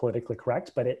being more politically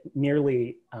correct, but it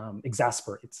merely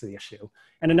exasperates the issue.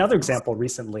 And another example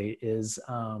recently is,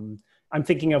 I'm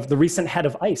thinking of the recent head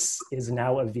of ICE is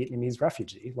now a Vietnamese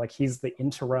refugee. Like he's the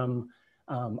interim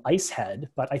ICE head,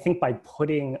 but I think by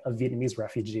putting a Vietnamese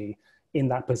refugee in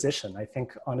that position, I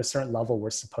think on a certain level, we're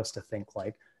supposed to think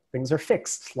like things are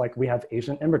fixed. Like we have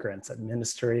Asian immigrants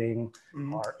administering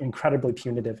our incredibly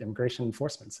punitive immigration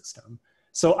enforcement system.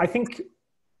 So I think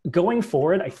going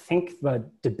forward, I think the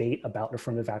debate about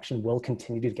affirmative action will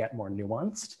continue to get more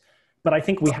nuanced, but I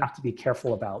think we have to be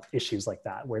careful about issues like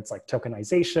that, where it's like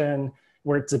tokenization,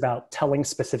 where it's about telling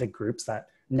specific groups that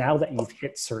now that you've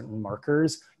hit certain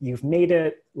markers, you've made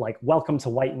it like, welcome to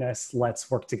whiteness,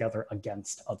 let's work together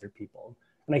against other people.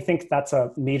 And I think that's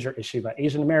a major issue that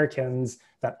Asian Americans,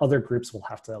 that other groups will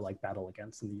have to like battle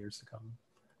against in the years to come.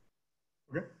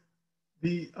 Okay.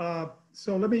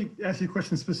 So let me ask you a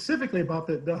question specifically about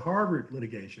the Harvard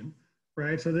litigation,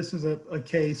 right? So this is a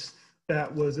case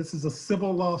this is a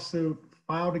civil lawsuit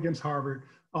filed against Harvard.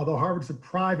 Although Harvard's a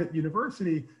private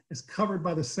university, it's covered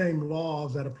by the same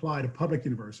laws that apply to public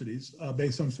universities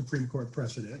based on Supreme Court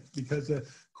precedent, because the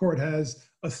court has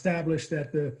established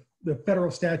that the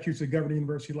federal statutes that govern a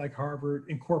university like Harvard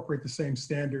incorporate the same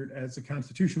standard as the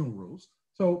constitutional rules.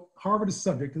 So Harvard is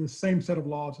subject to the same set of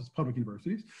laws as public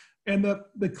universities. And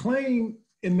the claim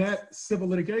in that civil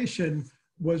litigation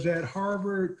was that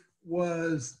Harvard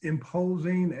was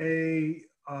imposing a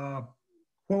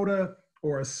quota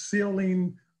or a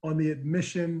ceiling on the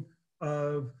admission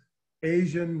of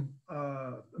Asian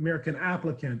American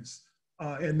applicants,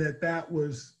 and that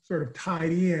was sort of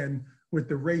tied in with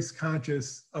the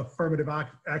race-conscious affirmative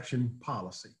action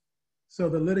policy. So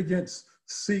the litigants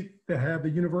seek to have the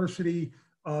university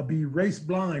be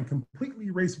race-blind,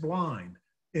 completely race-blind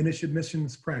in its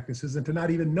admissions practices, and to not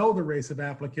even know the race of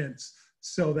applicants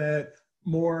so that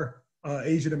more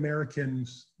Asian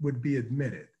Americans would be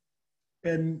admitted.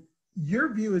 And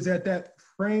your view is that that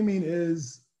framing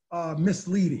is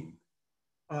misleading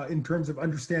in terms of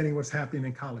understanding what's happening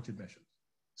in college admissions.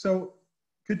 So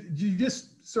could you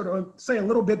just sort of say a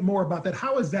little bit more about that?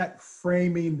 How is that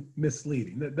framing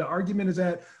misleading? The argument is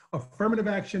that affirmative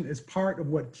action is part of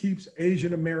what keeps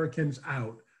Asian Americans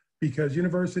out, because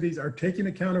universities are taking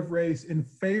account of race in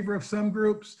favor of some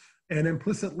groups and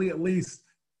implicitly, at least,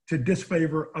 to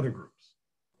disfavor other groups.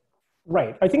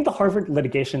 Right. I think the Harvard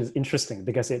litigation is interesting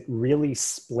because it really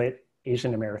split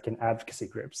Asian American advocacy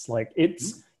groups. Like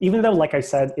it's, even though, like I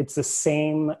said, it's the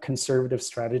same conservative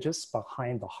strategist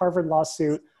behind the Harvard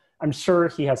lawsuit. I'm sure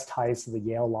he has ties to the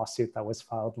Yale lawsuit that was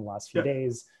filed in the last few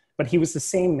days, but he was the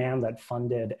same man that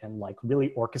funded and like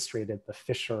really orchestrated the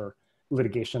Fisher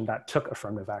litigation that took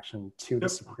affirmative action to the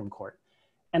Supreme Court.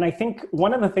 And I think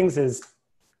one of the things is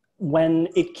when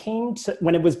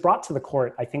it was brought to the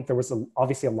court, I think there was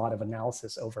obviously a lot of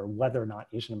analysis over whether or not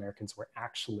Asian Americans were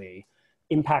actually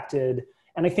impacted.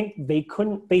 And I think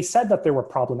they said that there were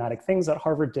problematic things that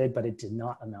Harvard did, but it did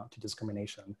not amount to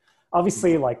discrimination.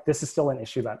 Obviously, like this is still an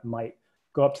issue that might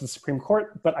go up to the Supreme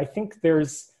Court, but I think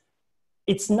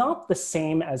it's not the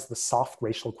same as the soft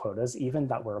racial quotas, even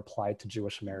that were applied to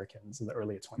Jewish Americans in the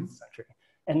early 20th century.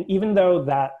 And even though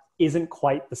that isn't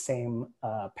quite the same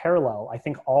parallel, I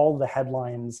think all the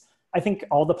headlines, I think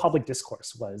all the public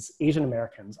discourse was Asian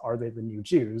Americans, are they the new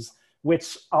Jews?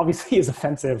 Which obviously is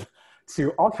offensive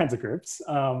to all kinds of groups.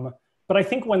 But I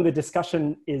think when the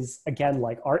discussion is, again,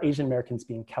 like, are Asian Americans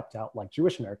being kept out like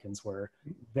Jewish Americans were?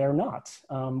 They're not.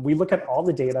 We look at all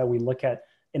the data, we look at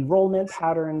enrollment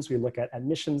patterns, we look at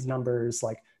admissions numbers,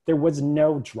 like there was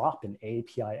no drop in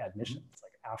API admissions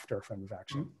like after affirmative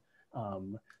action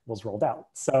was rolled out.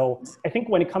 So I think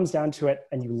when it comes down to it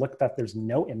and you look that there's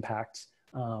no impact,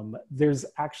 there's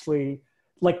actually,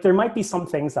 like there might be some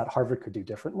things that Harvard could do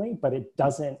differently, but it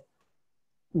doesn't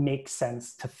make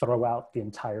sense to throw out the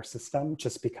entire system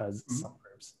just because some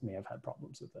groups may have had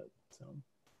problems with it. So.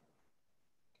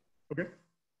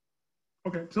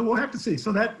 Okay, so we'll have to see.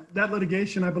 So that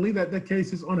litigation, I believe that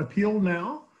case is on appeal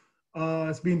now.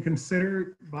 It's being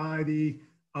considered by the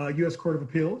U.S. Court of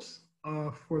Appeals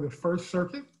for the First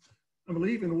Circuit, I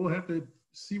believe, and we'll have to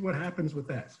see what happens with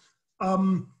that.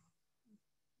 One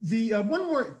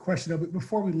more question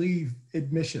before we leave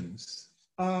admissions.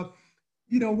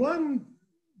 One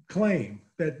claim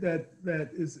that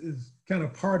is kind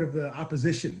of part of the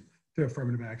opposition to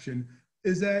affirmative action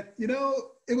is that,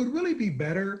 it would really be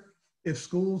better if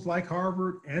schools like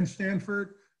Harvard and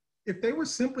Stanford, if they were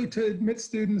simply to admit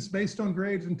students based on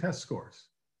grades and test scores.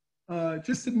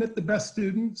 Just admit the best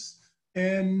students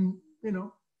and,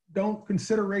 don't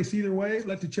consider race either way,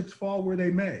 let the chips fall where they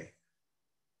may.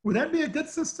 Would that be a good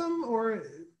system or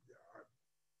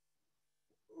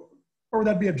would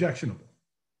that be objectionable?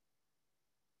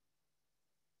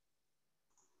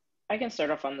 I can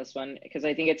start off on this one because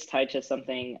I think it's tied to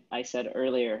something I said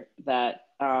earlier, that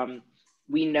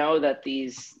we know that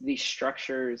these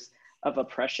structures of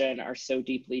oppression are so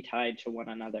deeply tied to one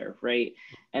another, right?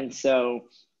 And so,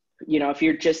 if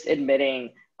you're just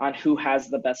admitting on who has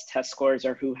the best test scores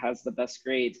or who has the best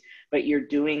grades, but you're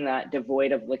doing that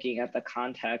devoid of looking at the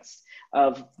context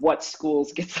of what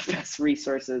schools get the best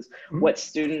resources, what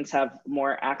students have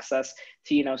more access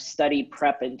to, study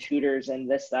prep and tutors and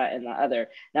this, that, and the other.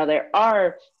 Now there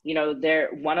are,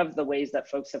 one of the ways that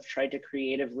folks have tried to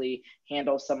creatively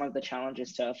handle some of the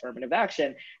challenges to affirmative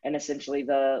action, and essentially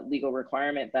the legal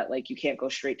requirement that like, you can't go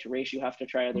straight to race, you have to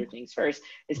try other things first,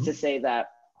 is to say that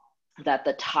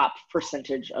the top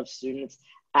percentage of students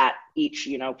at each,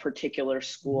 particular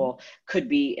school could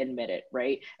be admitted,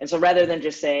 right? And so rather than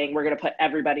just saying, we're going to put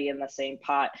everybody in the same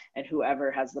pot and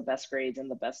whoever has the best grades and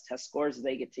the best test scores,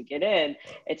 they get to get in,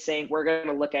 it's saying, we're going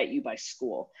to look at you by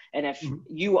school. And if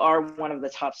you are one of the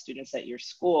top students at your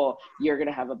school, you're going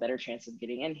to have a better chance of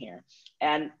getting in here.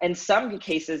 And in some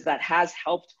cases that has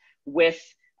helped with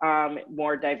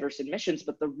more diverse admissions,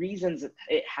 but the reasons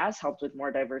it has helped with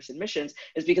more diverse admissions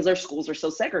is because our schools are so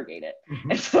segregated.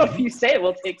 And so if you say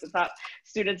we'll take the top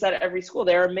students out of every school,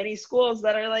 there are many schools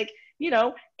that are like,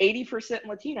 80%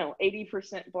 Latino,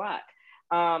 80% Black.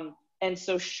 And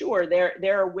so sure,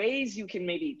 there are ways you can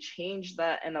maybe change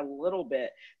that in a little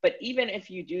bit, but even if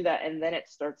you do that and then it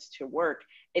starts to work,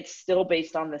 it's still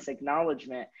based on this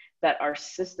acknowledgement that our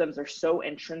systems are so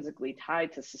intrinsically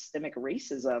tied to systemic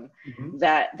racism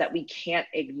that we can't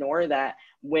ignore that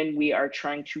when we are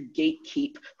trying to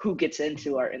gatekeep who gets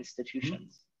into our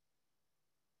institutions.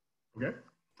 Okay.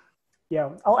 Yeah,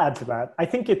 I'll add to that. I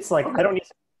think it's like, I don't need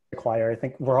to require, I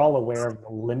think we're all aware of the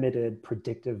limited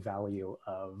predictive value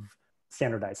of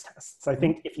standardized tests. I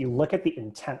think if you look at the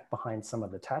intent behind some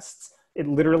of the tests, it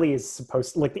literally is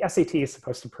supposed to, like the SAT is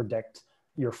supposed to predict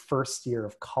your first year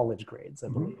of college grades, I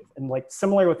believe. And like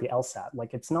similar with the LSAT,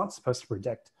 like it's not supposed to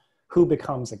predict who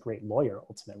becomes a great lawyer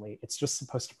ultimately. It's just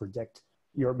supposed to predict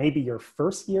maybe your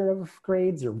first year of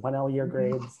grades, your 1L year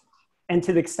grades. And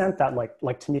to the extent that like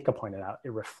Tamika pointed out,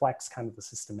 it reflects kind of the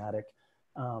systematic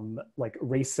like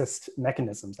racist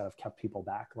mechanisms that have kept people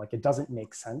back. Like it doesn't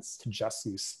make sense to just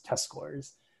use test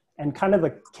scores. And kind of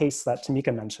the case that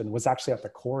Tamika mentioned was actually at the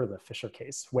core of the Fisher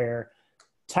case, where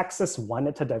Texas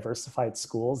wanted to diversify its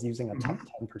schools using a top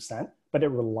 10%, but it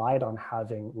relied on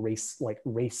having race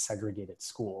segregated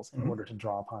schools in order to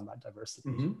draw upon that diversity.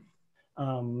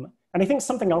 And I think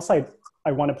something else I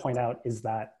want to point out is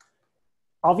that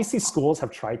obviously schools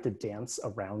have tried to dance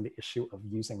around the issue of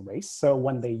using race. So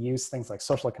when they use things like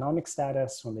social economic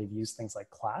status, when they've used things like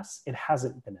class, it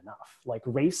hasn't been enough. Like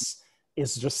race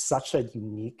is just such a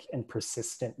unique and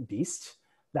persistent beast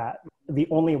that the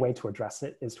only way to address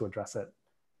it is to address it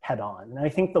head on. And I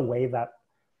think the way that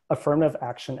affirmative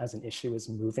action as an issue is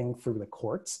moving through the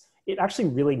courts, it actually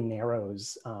really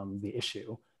narrows the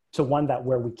issue to one that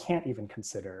where we can't even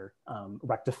consider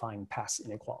rectifying past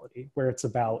inequality, where it's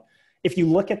about, if you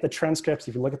look at the transcripts,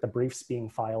 if you look at the briefs being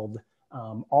filed,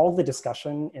 all the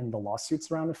discussion in the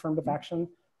lawsuits around affirmative action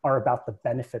are about the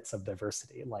benefits of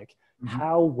diversity. Like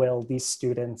how will these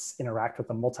students interact with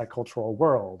the multicultural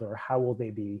world, or how will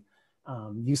they be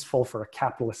useful for a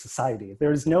capitalist society?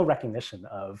 There's no recognition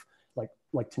of,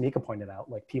 like Tamika pointed out,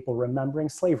 like people remembering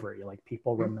slavery, like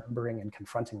people remembering and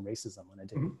confronting racism on a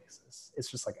daily basis.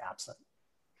 It's just like absent.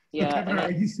 Yeah. So Kevin,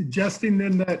 are you suggesting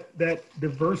then that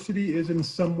diversity is in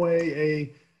some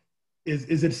way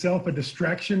is itself a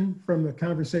distraction from the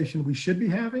conversation we should be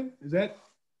having? Is that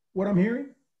what I'm hearing?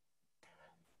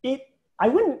 I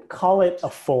wouldn't call it a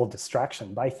full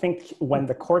distraction, but I think when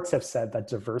the courts have said that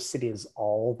diversity is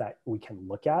all that we can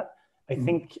look at, I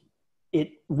think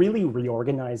it really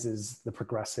reorganizes the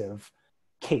progressive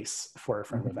case for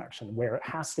affirmative action, where it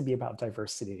has to be about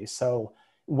diversity. So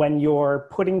when you're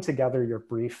putting together your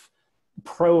brief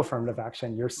pro-affirmative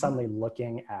action, you're suddenly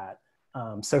looking at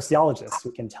sociologists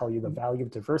who can tell you the value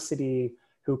of diversity,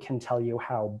 who can tell you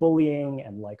how bullying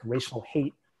and like racial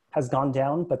hate has gone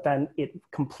down, but then it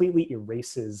completely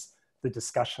erases the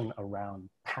discussion around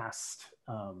past,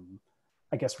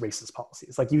 I guess, racist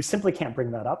policies. Like you simply can't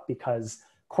bring that up because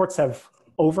courts have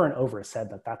over and over said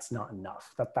that that's not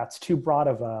enough, that that's too broad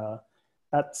of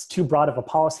a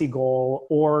policy goal,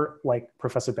 or like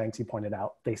Professor Banksy pointed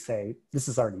out, they say this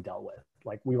is already dealt with.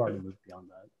 Like we've already moved beyond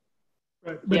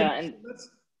that. Right.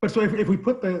 But so if we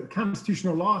put the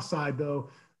constitutional law aside, though,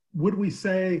 would we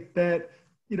say that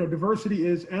diversity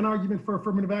is an argument for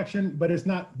affirmative action, but it's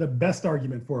not the best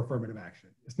argument for affirmative action?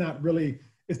 It's not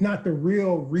the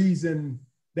real reason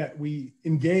that we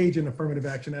engage in affirmative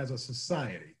action as a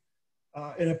society.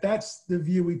 And if that's the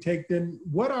view we take, then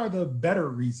what are the better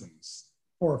reasons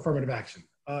for affirmative action,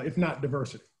 if not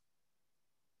diversity?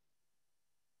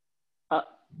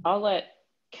 I'll let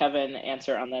Kevin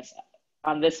answer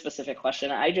on this specific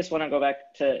question. I just want to go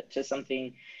back to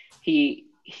something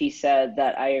he said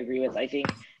that I agree with. I think,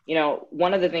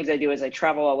 one of the things I do is I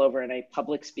travel all over and I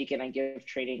public speak and I give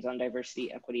trainings on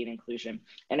diversity, equity, and inclusion.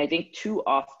 And I think too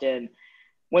often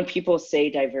when people say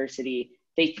diversity,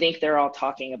 they think they're all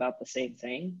talking about the same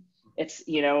thing. It's,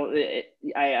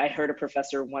 I heard a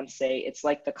professor once say, it's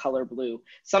like the color blue.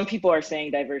 Some people are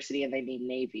saying diversity and they mean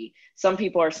navy. Some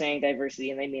people are saying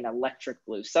diversity and they mean electric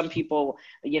blue. Some people,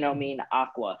 mean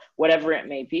aqua, whatever it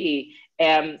may be.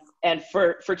 And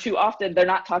for too often, they're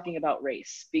not talking about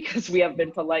race because we have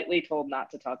been politely told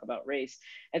not to talk about race.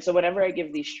 And so whenever I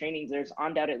give these trainings, there's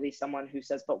undoubtedly someone who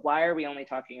says, but why are we only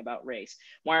talking about race?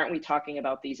 Why aren't we talking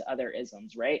about these other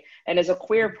isms, right? And as a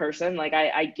queer person, like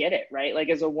I get it, right? Like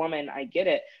as a woman, I get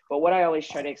it. But what I always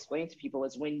try to explain to people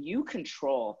is when you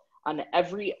control on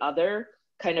every other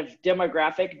kind of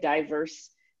demographic,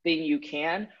 diverse thing you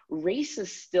can, race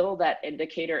is still that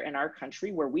indicator in our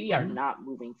country where we are not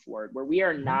moving forward, where we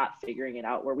are not figuring it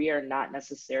out, where we are not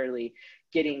necessarily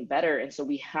getting better. And so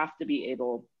we have to be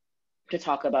able to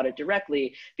talk about it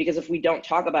directly, because if we don't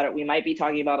talk about it, we might be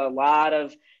talking about a lot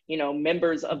of, you know,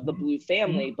 members of the blue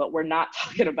family, but we're not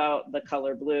talking about the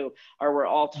color blue, or we're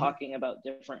all talking about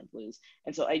different blues.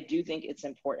 And so I do think it's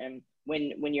important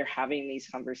when you're having these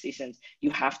conversations, you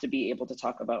have to be able to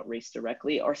talk about race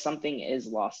directly, or something is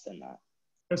lost in that.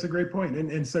 That's a great point.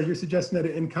 And so you're suggesting that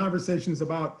in conversations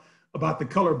about the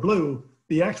color blue,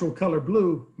 the actual color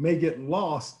blue may get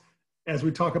lost as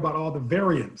we talk about all the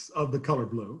variants of the color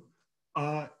blue.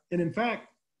 And in fact,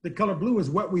 the color blue is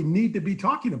what we need to be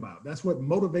talking about. That's what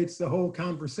motivates the whole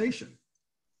conversation.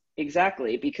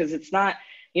 Exactly, because it's not,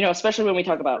 you know, especially when we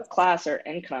talk about class or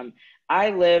income. I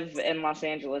live in Los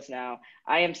Angeles now.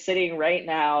 I am sitting right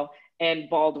now in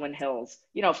Baldwin Hills,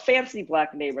 you know, fancy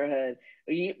Black neighborhood.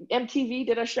 MTV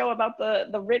did a show about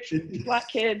the rich Black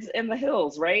kids in the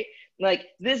hills, right? Like,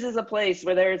 this is a place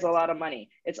where there is a lot of money.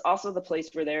 It's also the place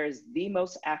where there is the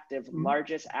most active,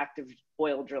 largest active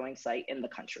oil drilling site in the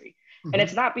country. And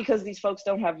it's not because these folks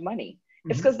don't have money.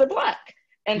 It's because they're Black.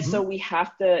 And so we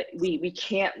have to, we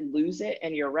can't lose it.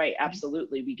 And you're right,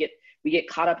 absolutely. We get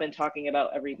caught up in talking about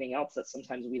everything else that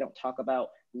sometimes we don't talk about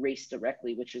race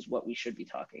directly, which is what we should be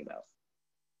talking about.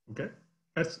 Okay,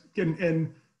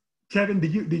 and Kevin, do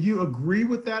you agree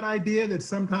with that idea that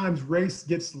sometimes race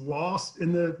gets lost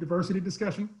in the diversity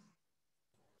discussion?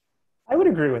 I would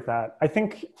agree with that. I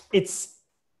think it's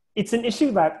an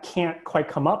issue that can't quite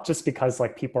come up just because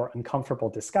like people are uncomfortable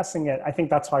discussing it. I think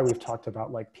that's why we've talked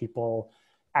about like people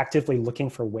actively looking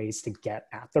for ways to get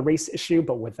at the race issue,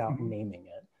 but without naming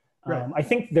it. Right. I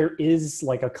think there is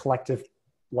like a collective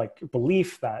like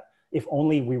belief that if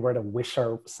only we were to wish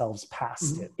ourselves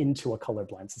past it into a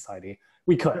colorblind society,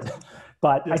 we could.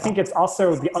 But I think it's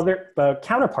also the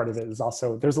counterpart of it is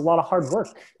also, there's a lot of hard work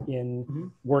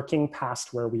in working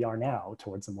past where we are now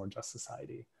towards a more just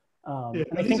society. And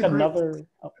I think another,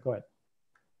 go ahead.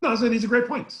 No, so these are great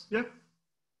points. Yeah.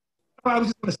 I was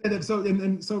just going to say that. So,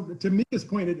 and so to Tamika's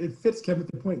point, it fits, Kevin,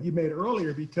 the point you made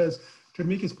earlier, because to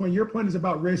Tamika's point, your point is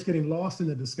about race getting lost in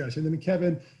the discussion. And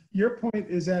Kevin, your point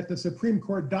is that the Supreme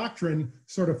Court doctrine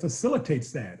sort of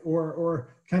facilitates that or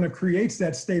kind of creates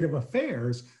that state of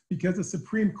affairs, because the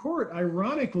Supreme Court,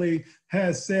 ironically,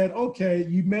 has said, okay,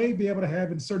 you may be able to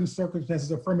have in certain circumstances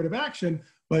affirmative action,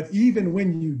 but even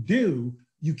when you do,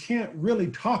 you can't really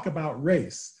talk about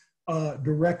race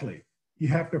directly. You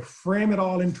have to frame it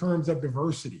all in terms of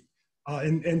diversity.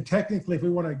 And technically, if we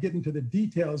want to get into the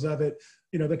details of it,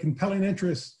 you know, the compelling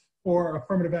interest for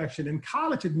affirmative action in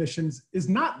college admissions is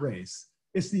not race,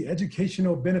 it's the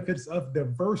educational benefits of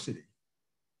diversity.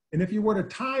 And if you were to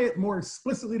tie it more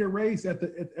explicitly to race at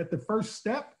the first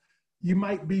step, you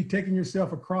might be taking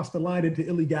yourself across the line into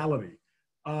illegality.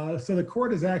 So the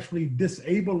court is actually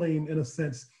disabling, in a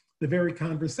sense, the very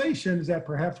conversations that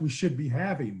perhaps we should be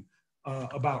having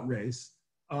about race,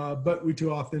 but we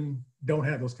too often don't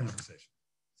have those conversations.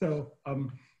 So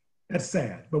that's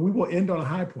sad, but we will end on a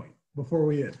high point before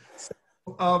we end.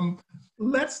 So,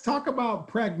 let's talk about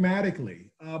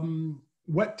pragmatically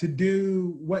what to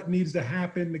do, what needs to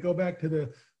happen, to go back to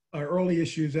the early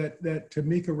issues that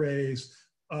Tamika raised.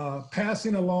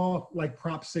 Passing a law like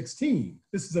Prop 16.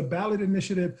 This is a ballot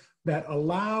initiative that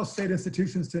allows state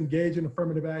institutions to engage in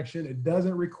affirmative action. It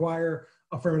doesn't require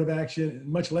affirmative action,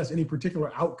 much less any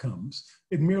particular outcomes.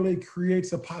 It merely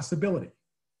creates a possibility.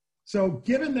 So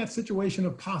given that situation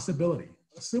of possibility,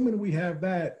 assuming we have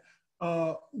that,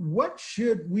 what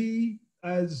should we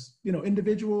as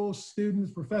individuals,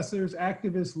 students, professors,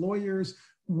 activists, lawyers,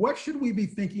 what should we be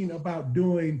thinking about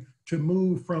doing to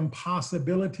move from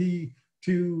possibility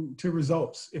to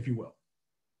results, if you will?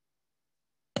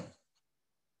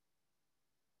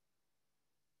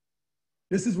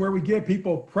 This is where we give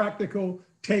people practical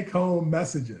take-home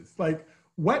messages, like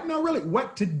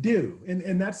what to do,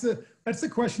 and that's the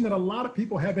question that a lot of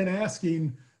people have been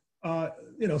asking,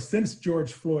 since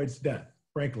George Floyd's death.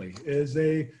 Frankly, is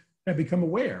they have become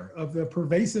aware of the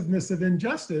pervasiveness of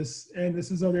injustice, and this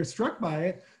is though they're struck by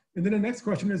it. And then the next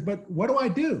question is, but what do I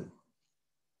do?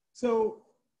 So,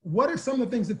 what are some of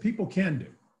the things that people can do?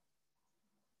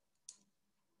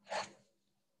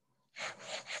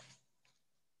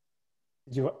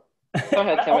 Go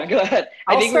ahead, Kevin. Go ahead.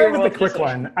 I'll start with the quick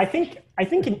one. I think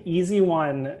an easy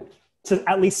one to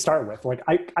at least start with. Like,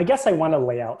 I guess I want to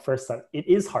lay out first that it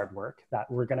is hard work,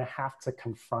 that we're going to have to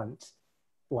confront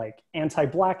like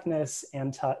anti-Blackness,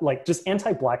 just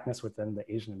anti-Blackness within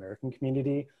the Asian American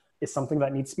community is something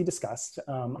that needs to be discussed.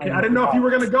 I didn't know if you were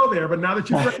going to go there, but now that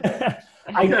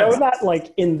you've I know that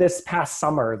like in this past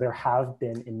summer, there have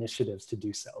been initiatives to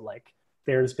do so. Like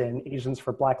there's been Asians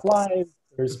for Black Lives.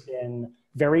 There's been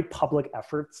very public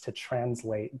efforts to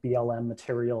translate BLM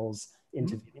materials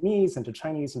into Vietnamese, into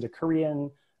Chinese, into Korean.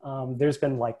 There's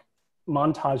been like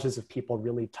montages of people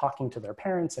really talking to their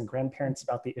parents and grandparents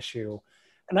about the issue.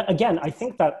 And again, I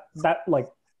think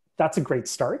that's a great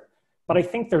start. But I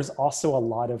think there's also a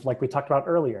lot of, like we talked about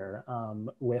earlier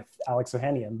with Alex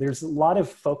Ohanian, there's a lot of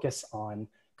focus on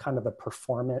kind of the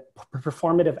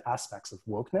performative aspects of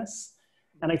wokeness.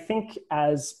 And I think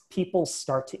as people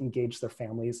start to engage their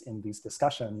families in these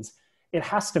discussions, it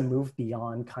has to move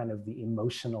beyond kind of the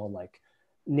emotional, like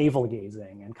navel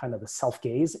gazing and kind of the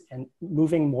self-gaze, and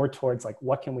moving more towards like,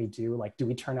 what can we do? Like, do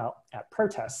we turn out at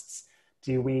protests?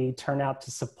 Do we turn out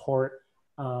to support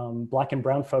Black and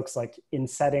brown folks like in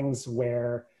settings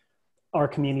where our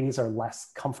communities are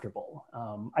less comfortable?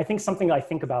 I think something I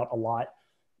think about a lot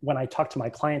when I talk to my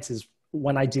clients is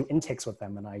when I do intakes with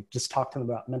them and I just talk to them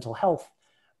about mental health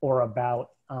or about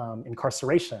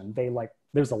incarceration,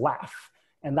 there's a laugh.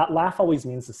 And that laugh always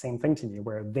means the same thing to me,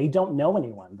 where they don't know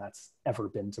anyone that's ever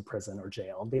been to prison or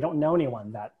jail. They don't know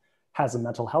anyone that has a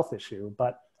mental health issue.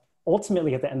 But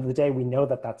ultimately, at the end of the day, we know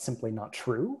that that's simply not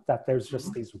true, that there's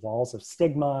just these walls of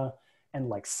stigma and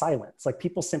like silence. Like,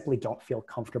 people simply don't feel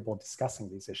comfortable discussing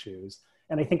these issues.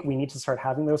 And I think we need to start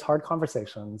having those hard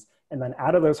conversations. And then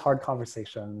out of those hard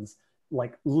conversations,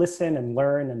 like listen and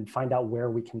learn and find out where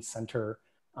we can center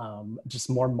just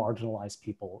more marginalized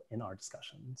people in our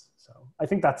discussions. So I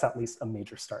think that's at least a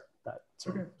major start that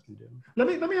can do. Let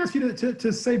me ask you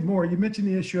to say more. You mentioned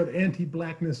the issue of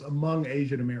anti-Blackness among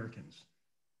Asian Americans.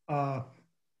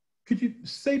 Could you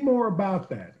say more about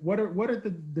that? What are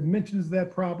the dimensions of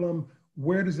that problem?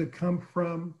 Where does it come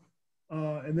from?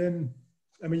 And then,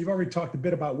 I mean, you've already talked a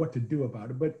bit about what to do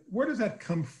about it, but where does that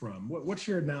come from? What's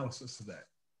your analysis of that?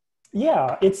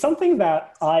 Yeah, it's something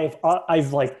that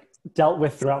I've like dealt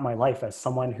with throughout my life as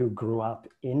someone who grew up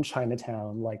in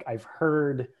Chinatown. Like, I've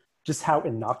heard just how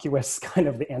innocuous kind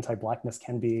of the anti-Blackness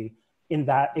can be, in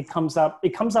that it comes up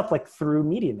like through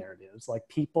media narratives. Like,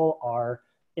 people are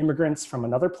immigrants from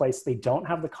another place. They don't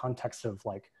have the context of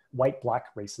like white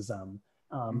Black racism.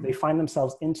 They find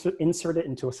themselves inserted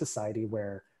into a society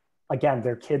where, again,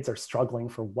 their kids are struggling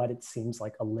for what it seems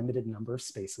like a limited number of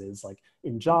spaces, like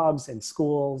in jobs, in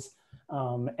schools.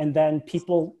 And then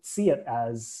people see it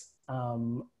as,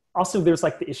 also there's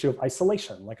like the issue of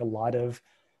isolation. Like, a lot of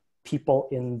people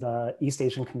in the East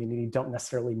Asian community don't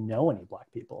necessarily know any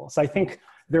Black people. So I think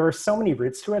there are so many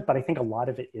roots to it, but I think a lot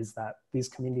of it is that these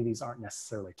communities aren't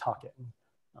necessarily talking.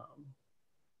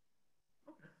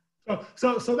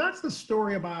 So that's the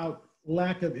story about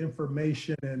lack of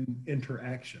information and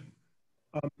interaction.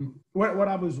 What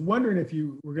I was wondering if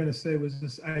you were going to say was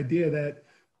this idea that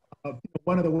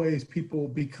one of the ways people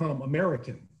become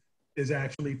American is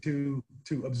actually to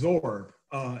absorb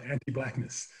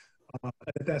anti-Blackness.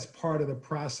 That's part of the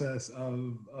process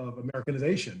of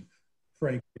Americanization,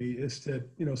 frankly, is to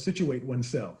situate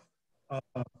oneself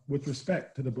with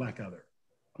respect to the Black other.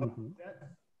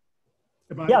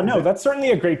 That's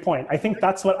certainly a great point. I think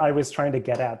that's what I was trying to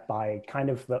get at by kind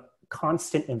of the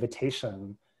constant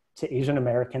invitation to Asian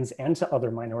Americans and to other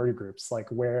minority groups, like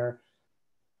where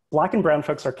Black and brown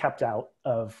folks are kept out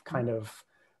of kind of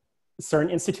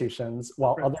certain institutions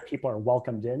while other people are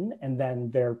welcomed in, and then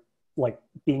they're like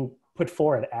being put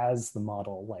forward as the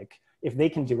model. Like, if they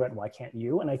can do it, why can't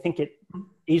you? And I think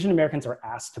Asian Americans are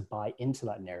asked to buy into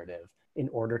that narrative in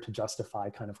order to justify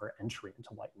kind of our entry into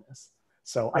whiteness.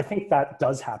 So I think that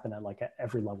does happen at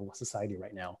every level of society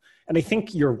right now. And I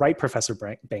think you're right, Professor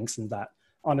Banks, in that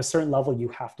on a certain level, you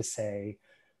have to say,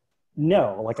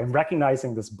 no, like, I'm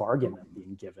recognizing this bargain I'm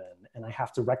being given, and I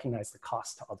have to recognize the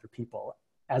cost to other people,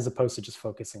 as opposed to just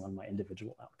focusing on my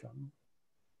individual outcome.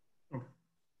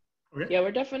 Okay. Yeah,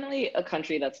 we're definitely a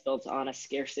country that's built on a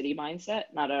scarcity mindset,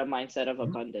 not a mindset of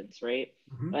abundance, right?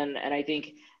 And I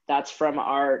think that's from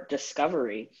our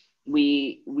discovery.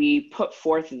 We put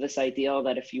forth this ideal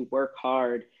that if you work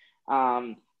hard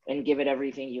and give it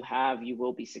everything you have, you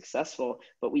will be successful.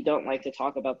 But we don't like to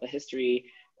talk about the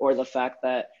history or the fact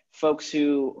that folks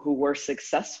who were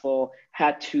successful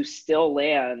had to still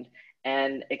land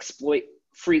and exploit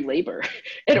free labor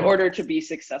in order to be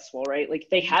successful, right? Like,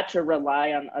 they had to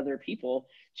rely on other people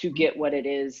to get what it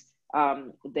is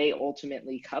they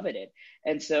ultimately coveted.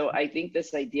 And so I think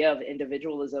this idea of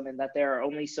individualism and that there are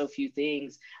only so few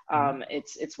things,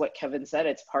 it's what Kevin said,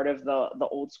 it's part of the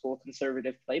old school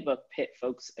conservative playbook, pit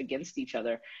folks against each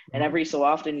other. And every so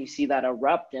often you see that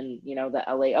erupt in, the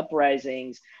LA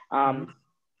uprisings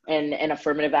and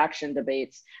affirmative action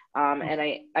debates.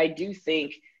 And I do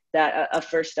think that a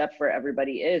first step for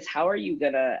everybody is, how are you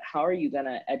gonna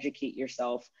educate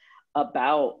yourself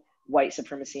about white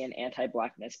supremacy and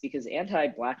anti-Blackness, because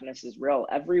anti-Blackness is real.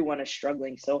 Everyone is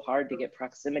struggling so hard to get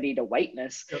proximity to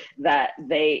whiteness that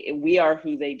we are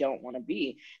who they don't want to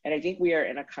be. And I think we are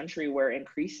in a country where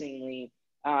increasingly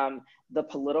the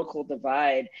political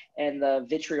divide and the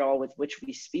vitriol with which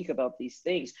we speak about these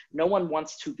things, no one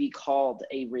wants to be called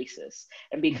a racist.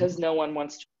 And because no one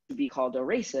wants to be called a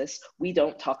racist, we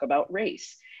don't talk about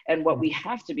race. And what we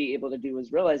have to be able to do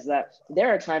is realize that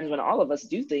there are times when all of us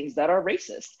do things that are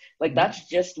racist. Like, that's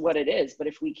just what it is. But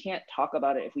if we can't talk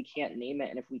about it, if we can't name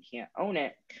it, and if we can't own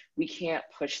it, we can't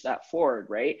push that forward,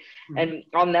 right? And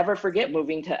I'll never forget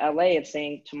moving to LA and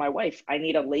saying to my wife, I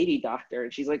need a lady doctor.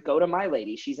 And she's like, go to my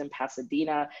lady. She's in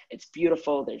Pasadena. It's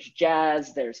beautiful. There's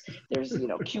jazz. There's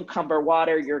cucumber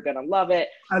water. You're going to love it.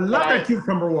 I love that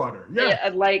cucumber water. Yeah.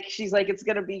 Like, she's like, it's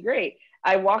going to be great.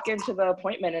 I walk into the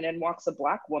appointment and in walks a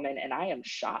Black woman, and I am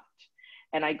shocked.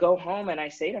 And I go home and I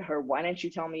say to her, why didn't you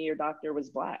tell me your doctor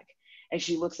was Black? And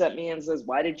she looks at me and says,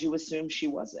 why did you assume she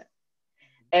wasn't?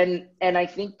 And I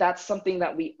think that's something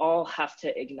that we all have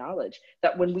to acknowledge,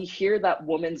 that when we hear that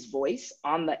woman's voice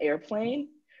on the airplane,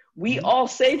 we all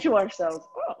say to ourselves,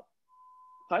 oh,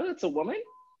 pilot's a woman?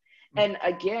 And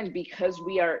again, because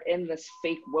we are in this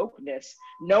fake wokeness,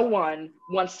 no one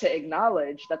wants to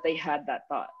acknowledge that they had that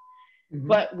thought.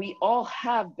 But we all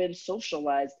have been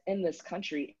socialized in this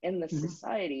country, in this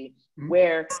society,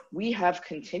 where we have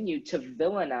continued to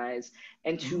villainize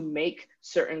and to make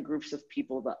certain groups of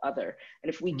people the other.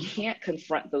 And if we can't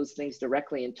confront those things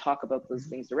directly and talk about those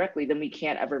things directly, then we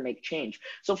can't ever make change.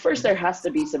 So first, there has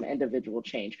to be some individual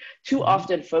change. Too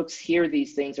often folks hear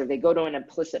these things, or they go to an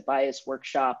implicit bias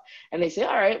workshop and they say,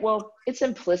 all right, well, it's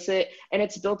implicit and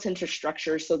it's built into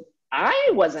structure. So I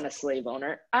wasn't a slave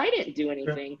owner. I didn't do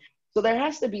anything. So there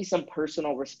has to be some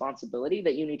personal responsibility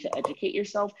that you need to educate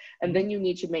yourself, and then you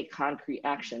need to make concrete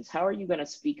actions. How are you going to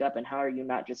speak up, and how are you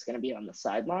not just going to be on the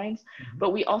sidelines?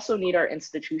 But we also need our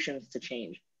institutions to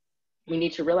change. We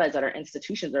need to realize that our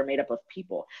institutions are made up of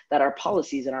people, that our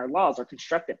policies and our laws are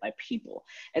constructed by people.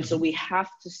 And so we have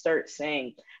to start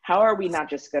saying, how are we not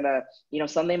just gonna,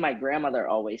 something my grandmother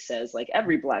always says, like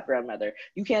every Black grandmother,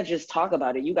 you can't just talk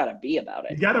about it, you gotta be about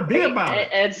it. You gotta be about it.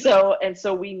 And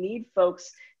so we need folks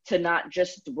to not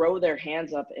just throw their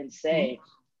hands up and say,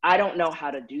 I don't know how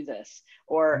to do this,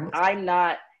 or I'm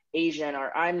not Asian,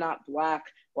 or I'm not Black,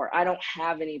 or I don't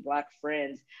have any Black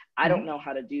friends. I don't know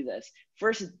how to do this.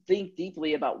 First, think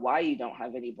deeply about why you don't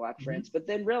have any Black friends, but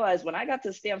then realize when I got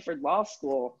to Stanford Law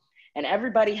School and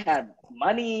everybody had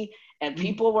money and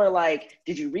people were like,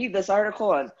 did you read this article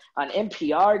on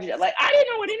NPR? Like, I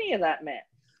didn't know what any of that meant.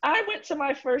 I went to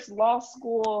my first law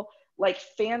school, like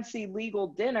fancy legal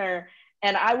dinner,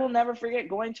 and I will never forget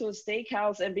going to a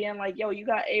steakhouse and being like, yo, you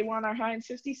got A1 or Heinz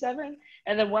 57?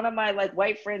 And then one of my like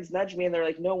white friends nudged me and they're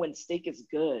like, no, when steak is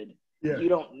good, you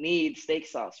don't need steak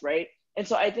sauce, right? And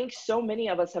so I think so many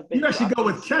of us have been— You actually go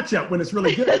with ketchup when it's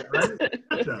really good, right?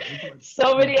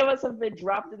 So many of us have been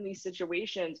dropped in these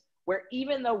situations where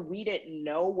even though we didn't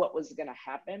know what was going to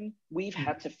happen, we've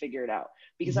had to figure it out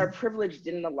because our privilege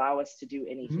didn't allow us to do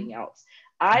anything else.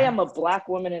 I am a Black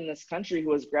woman in this country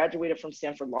who has graduated from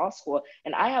Stanford Law School,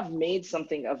 and I have made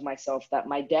something of myself that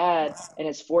my dad and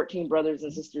his 14 brothers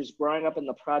and sisters growing up in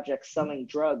the projects selling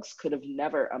drugs could have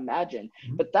never imagined.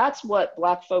 But that's what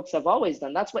Black folks have always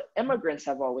done. That's what immigrants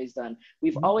have always done.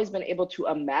 We've always been able to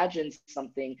imagine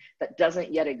something that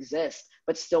doesn't yet exist,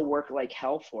 but still work like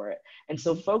hell for it. And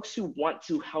so folks who want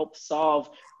to help solve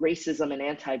racism and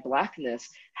anti-Blackness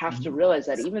have to realize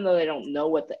that even though they don't know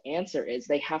what the answer is,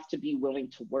 they have to be willing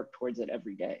to work towards it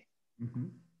every day.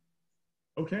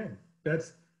 Okay,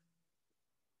 that's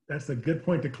a good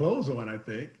point to close on, I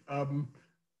think. I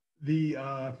mean,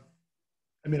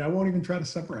 I won't even try to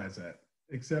summarize that,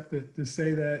 except to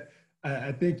say that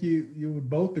I think you would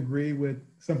both agree with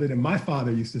something that my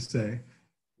father used to say,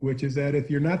 which is that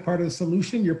if you're not part of the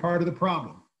solution, you're part of the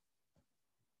problem.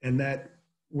 And that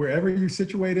wherever you're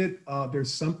situated,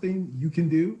 there's something you can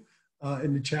do.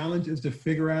 And the challenge is to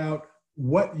figure out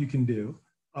what you can do.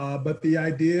 But the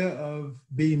idea of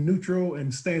being neutral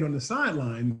and staying on the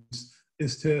sidelines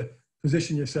is to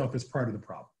position yourself as part of the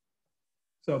problem.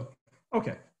 So,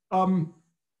 okay.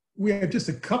 We have just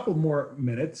a couple more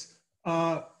minutes.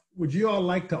 Would you all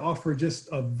like to offer just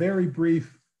a very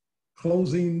brief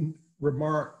closing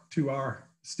remark to our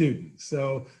students?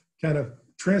 So kind of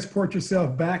transport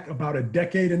yourself back about a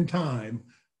decade in time,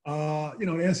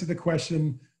 to answer the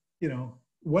question,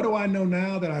 what do I know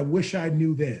now that I wish I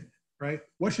knew then, right?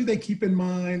 What should they keep in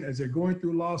mind as they're going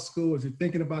through law school, as they're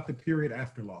thinking about the period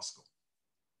after law school?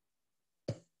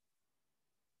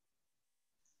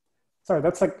 Sorry,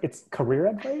 that's like, it's career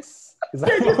advice? Is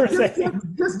that what we're saying?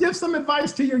 Just give some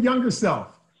advice to your younger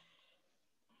self.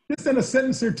 Just in a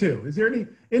sentence or two. Is there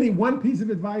any one piece of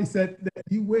advice that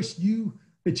you wish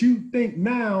that you think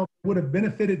now would have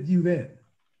benefited you then?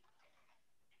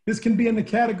 This can be in the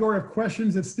category of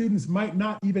questions that students might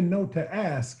not even know to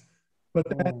ask, but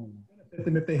that would benefit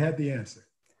them if they had the answer.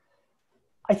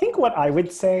 I think what I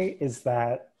would say is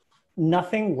that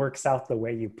nothing works out the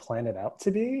way you plan it out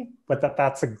to be, but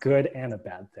that's a good and a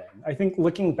bad thing. I think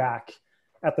looking back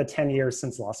at the 10 years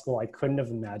since law school, I couldn't have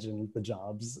imagined the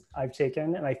jobs I've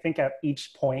taken. And I think at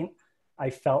each point,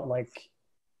 I felt like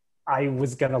I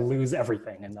was gonna lose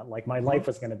everything and that like my life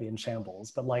was gonna be in shambles.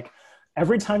 But like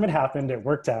every time it happened, it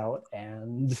worked out.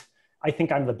 And I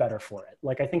think I'm the better for it.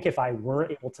 Like I think if I were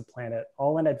able to plan it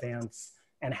all in advance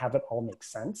and have it all make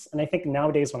sense. And I think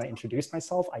nowadays when I introduce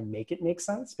myself, I make it make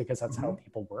sense because that's how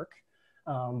people work.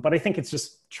 But I think it's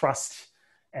just trust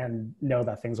and know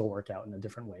that things will work out in a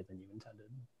different way than you intended.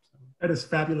 So. That is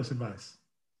fabulous advice.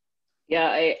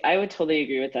 Yeah, I would totally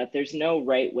agree with that. There's no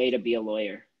right way to be a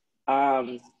lawyer.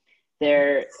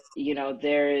 There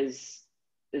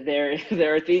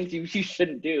are things you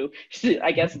shouldn't do.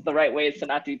 I guess the right way is to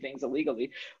not do things illegally.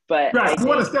 But right, you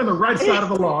want to stay on the right side of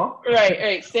the law.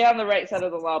 Right. Stay on the right side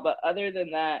of the law. But other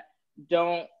than that,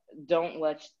 don't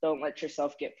let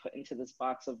yourself get put into this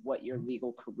box of what your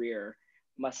legal career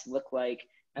must look like.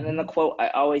 And then the quote I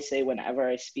always say whenever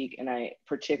I speak, and I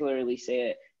particularly say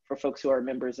it for folks who are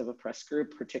members of oppressed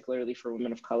group, particularly for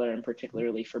women of color and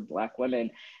particularly for Black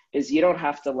women, is you don't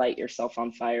have to light yourself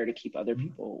on fire to keep other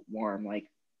people warm. Like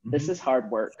this is hard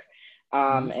work.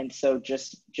 And so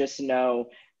just know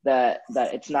that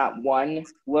it's not one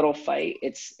little fight.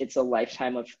 It's a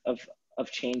lifetime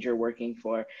of change you're working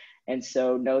for. And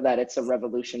so know that it's a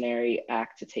revolutionary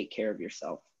act to take care of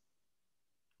yourself.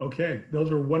 Okay,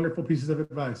 those are wonderful pieces of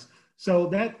advice. So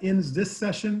that ends this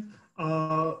session.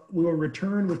 We will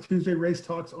return with Tuesday Race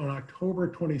Talks on October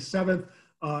 27th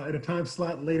at a time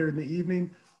slot later in the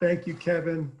evening. Thank you,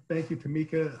 Kevin. Thank you,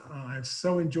 Tamika. I've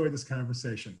so enjoyed this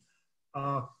conversation.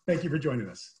 Thank you for joining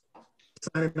us.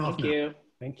 Signing off now. Thank you.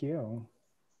 Thank you.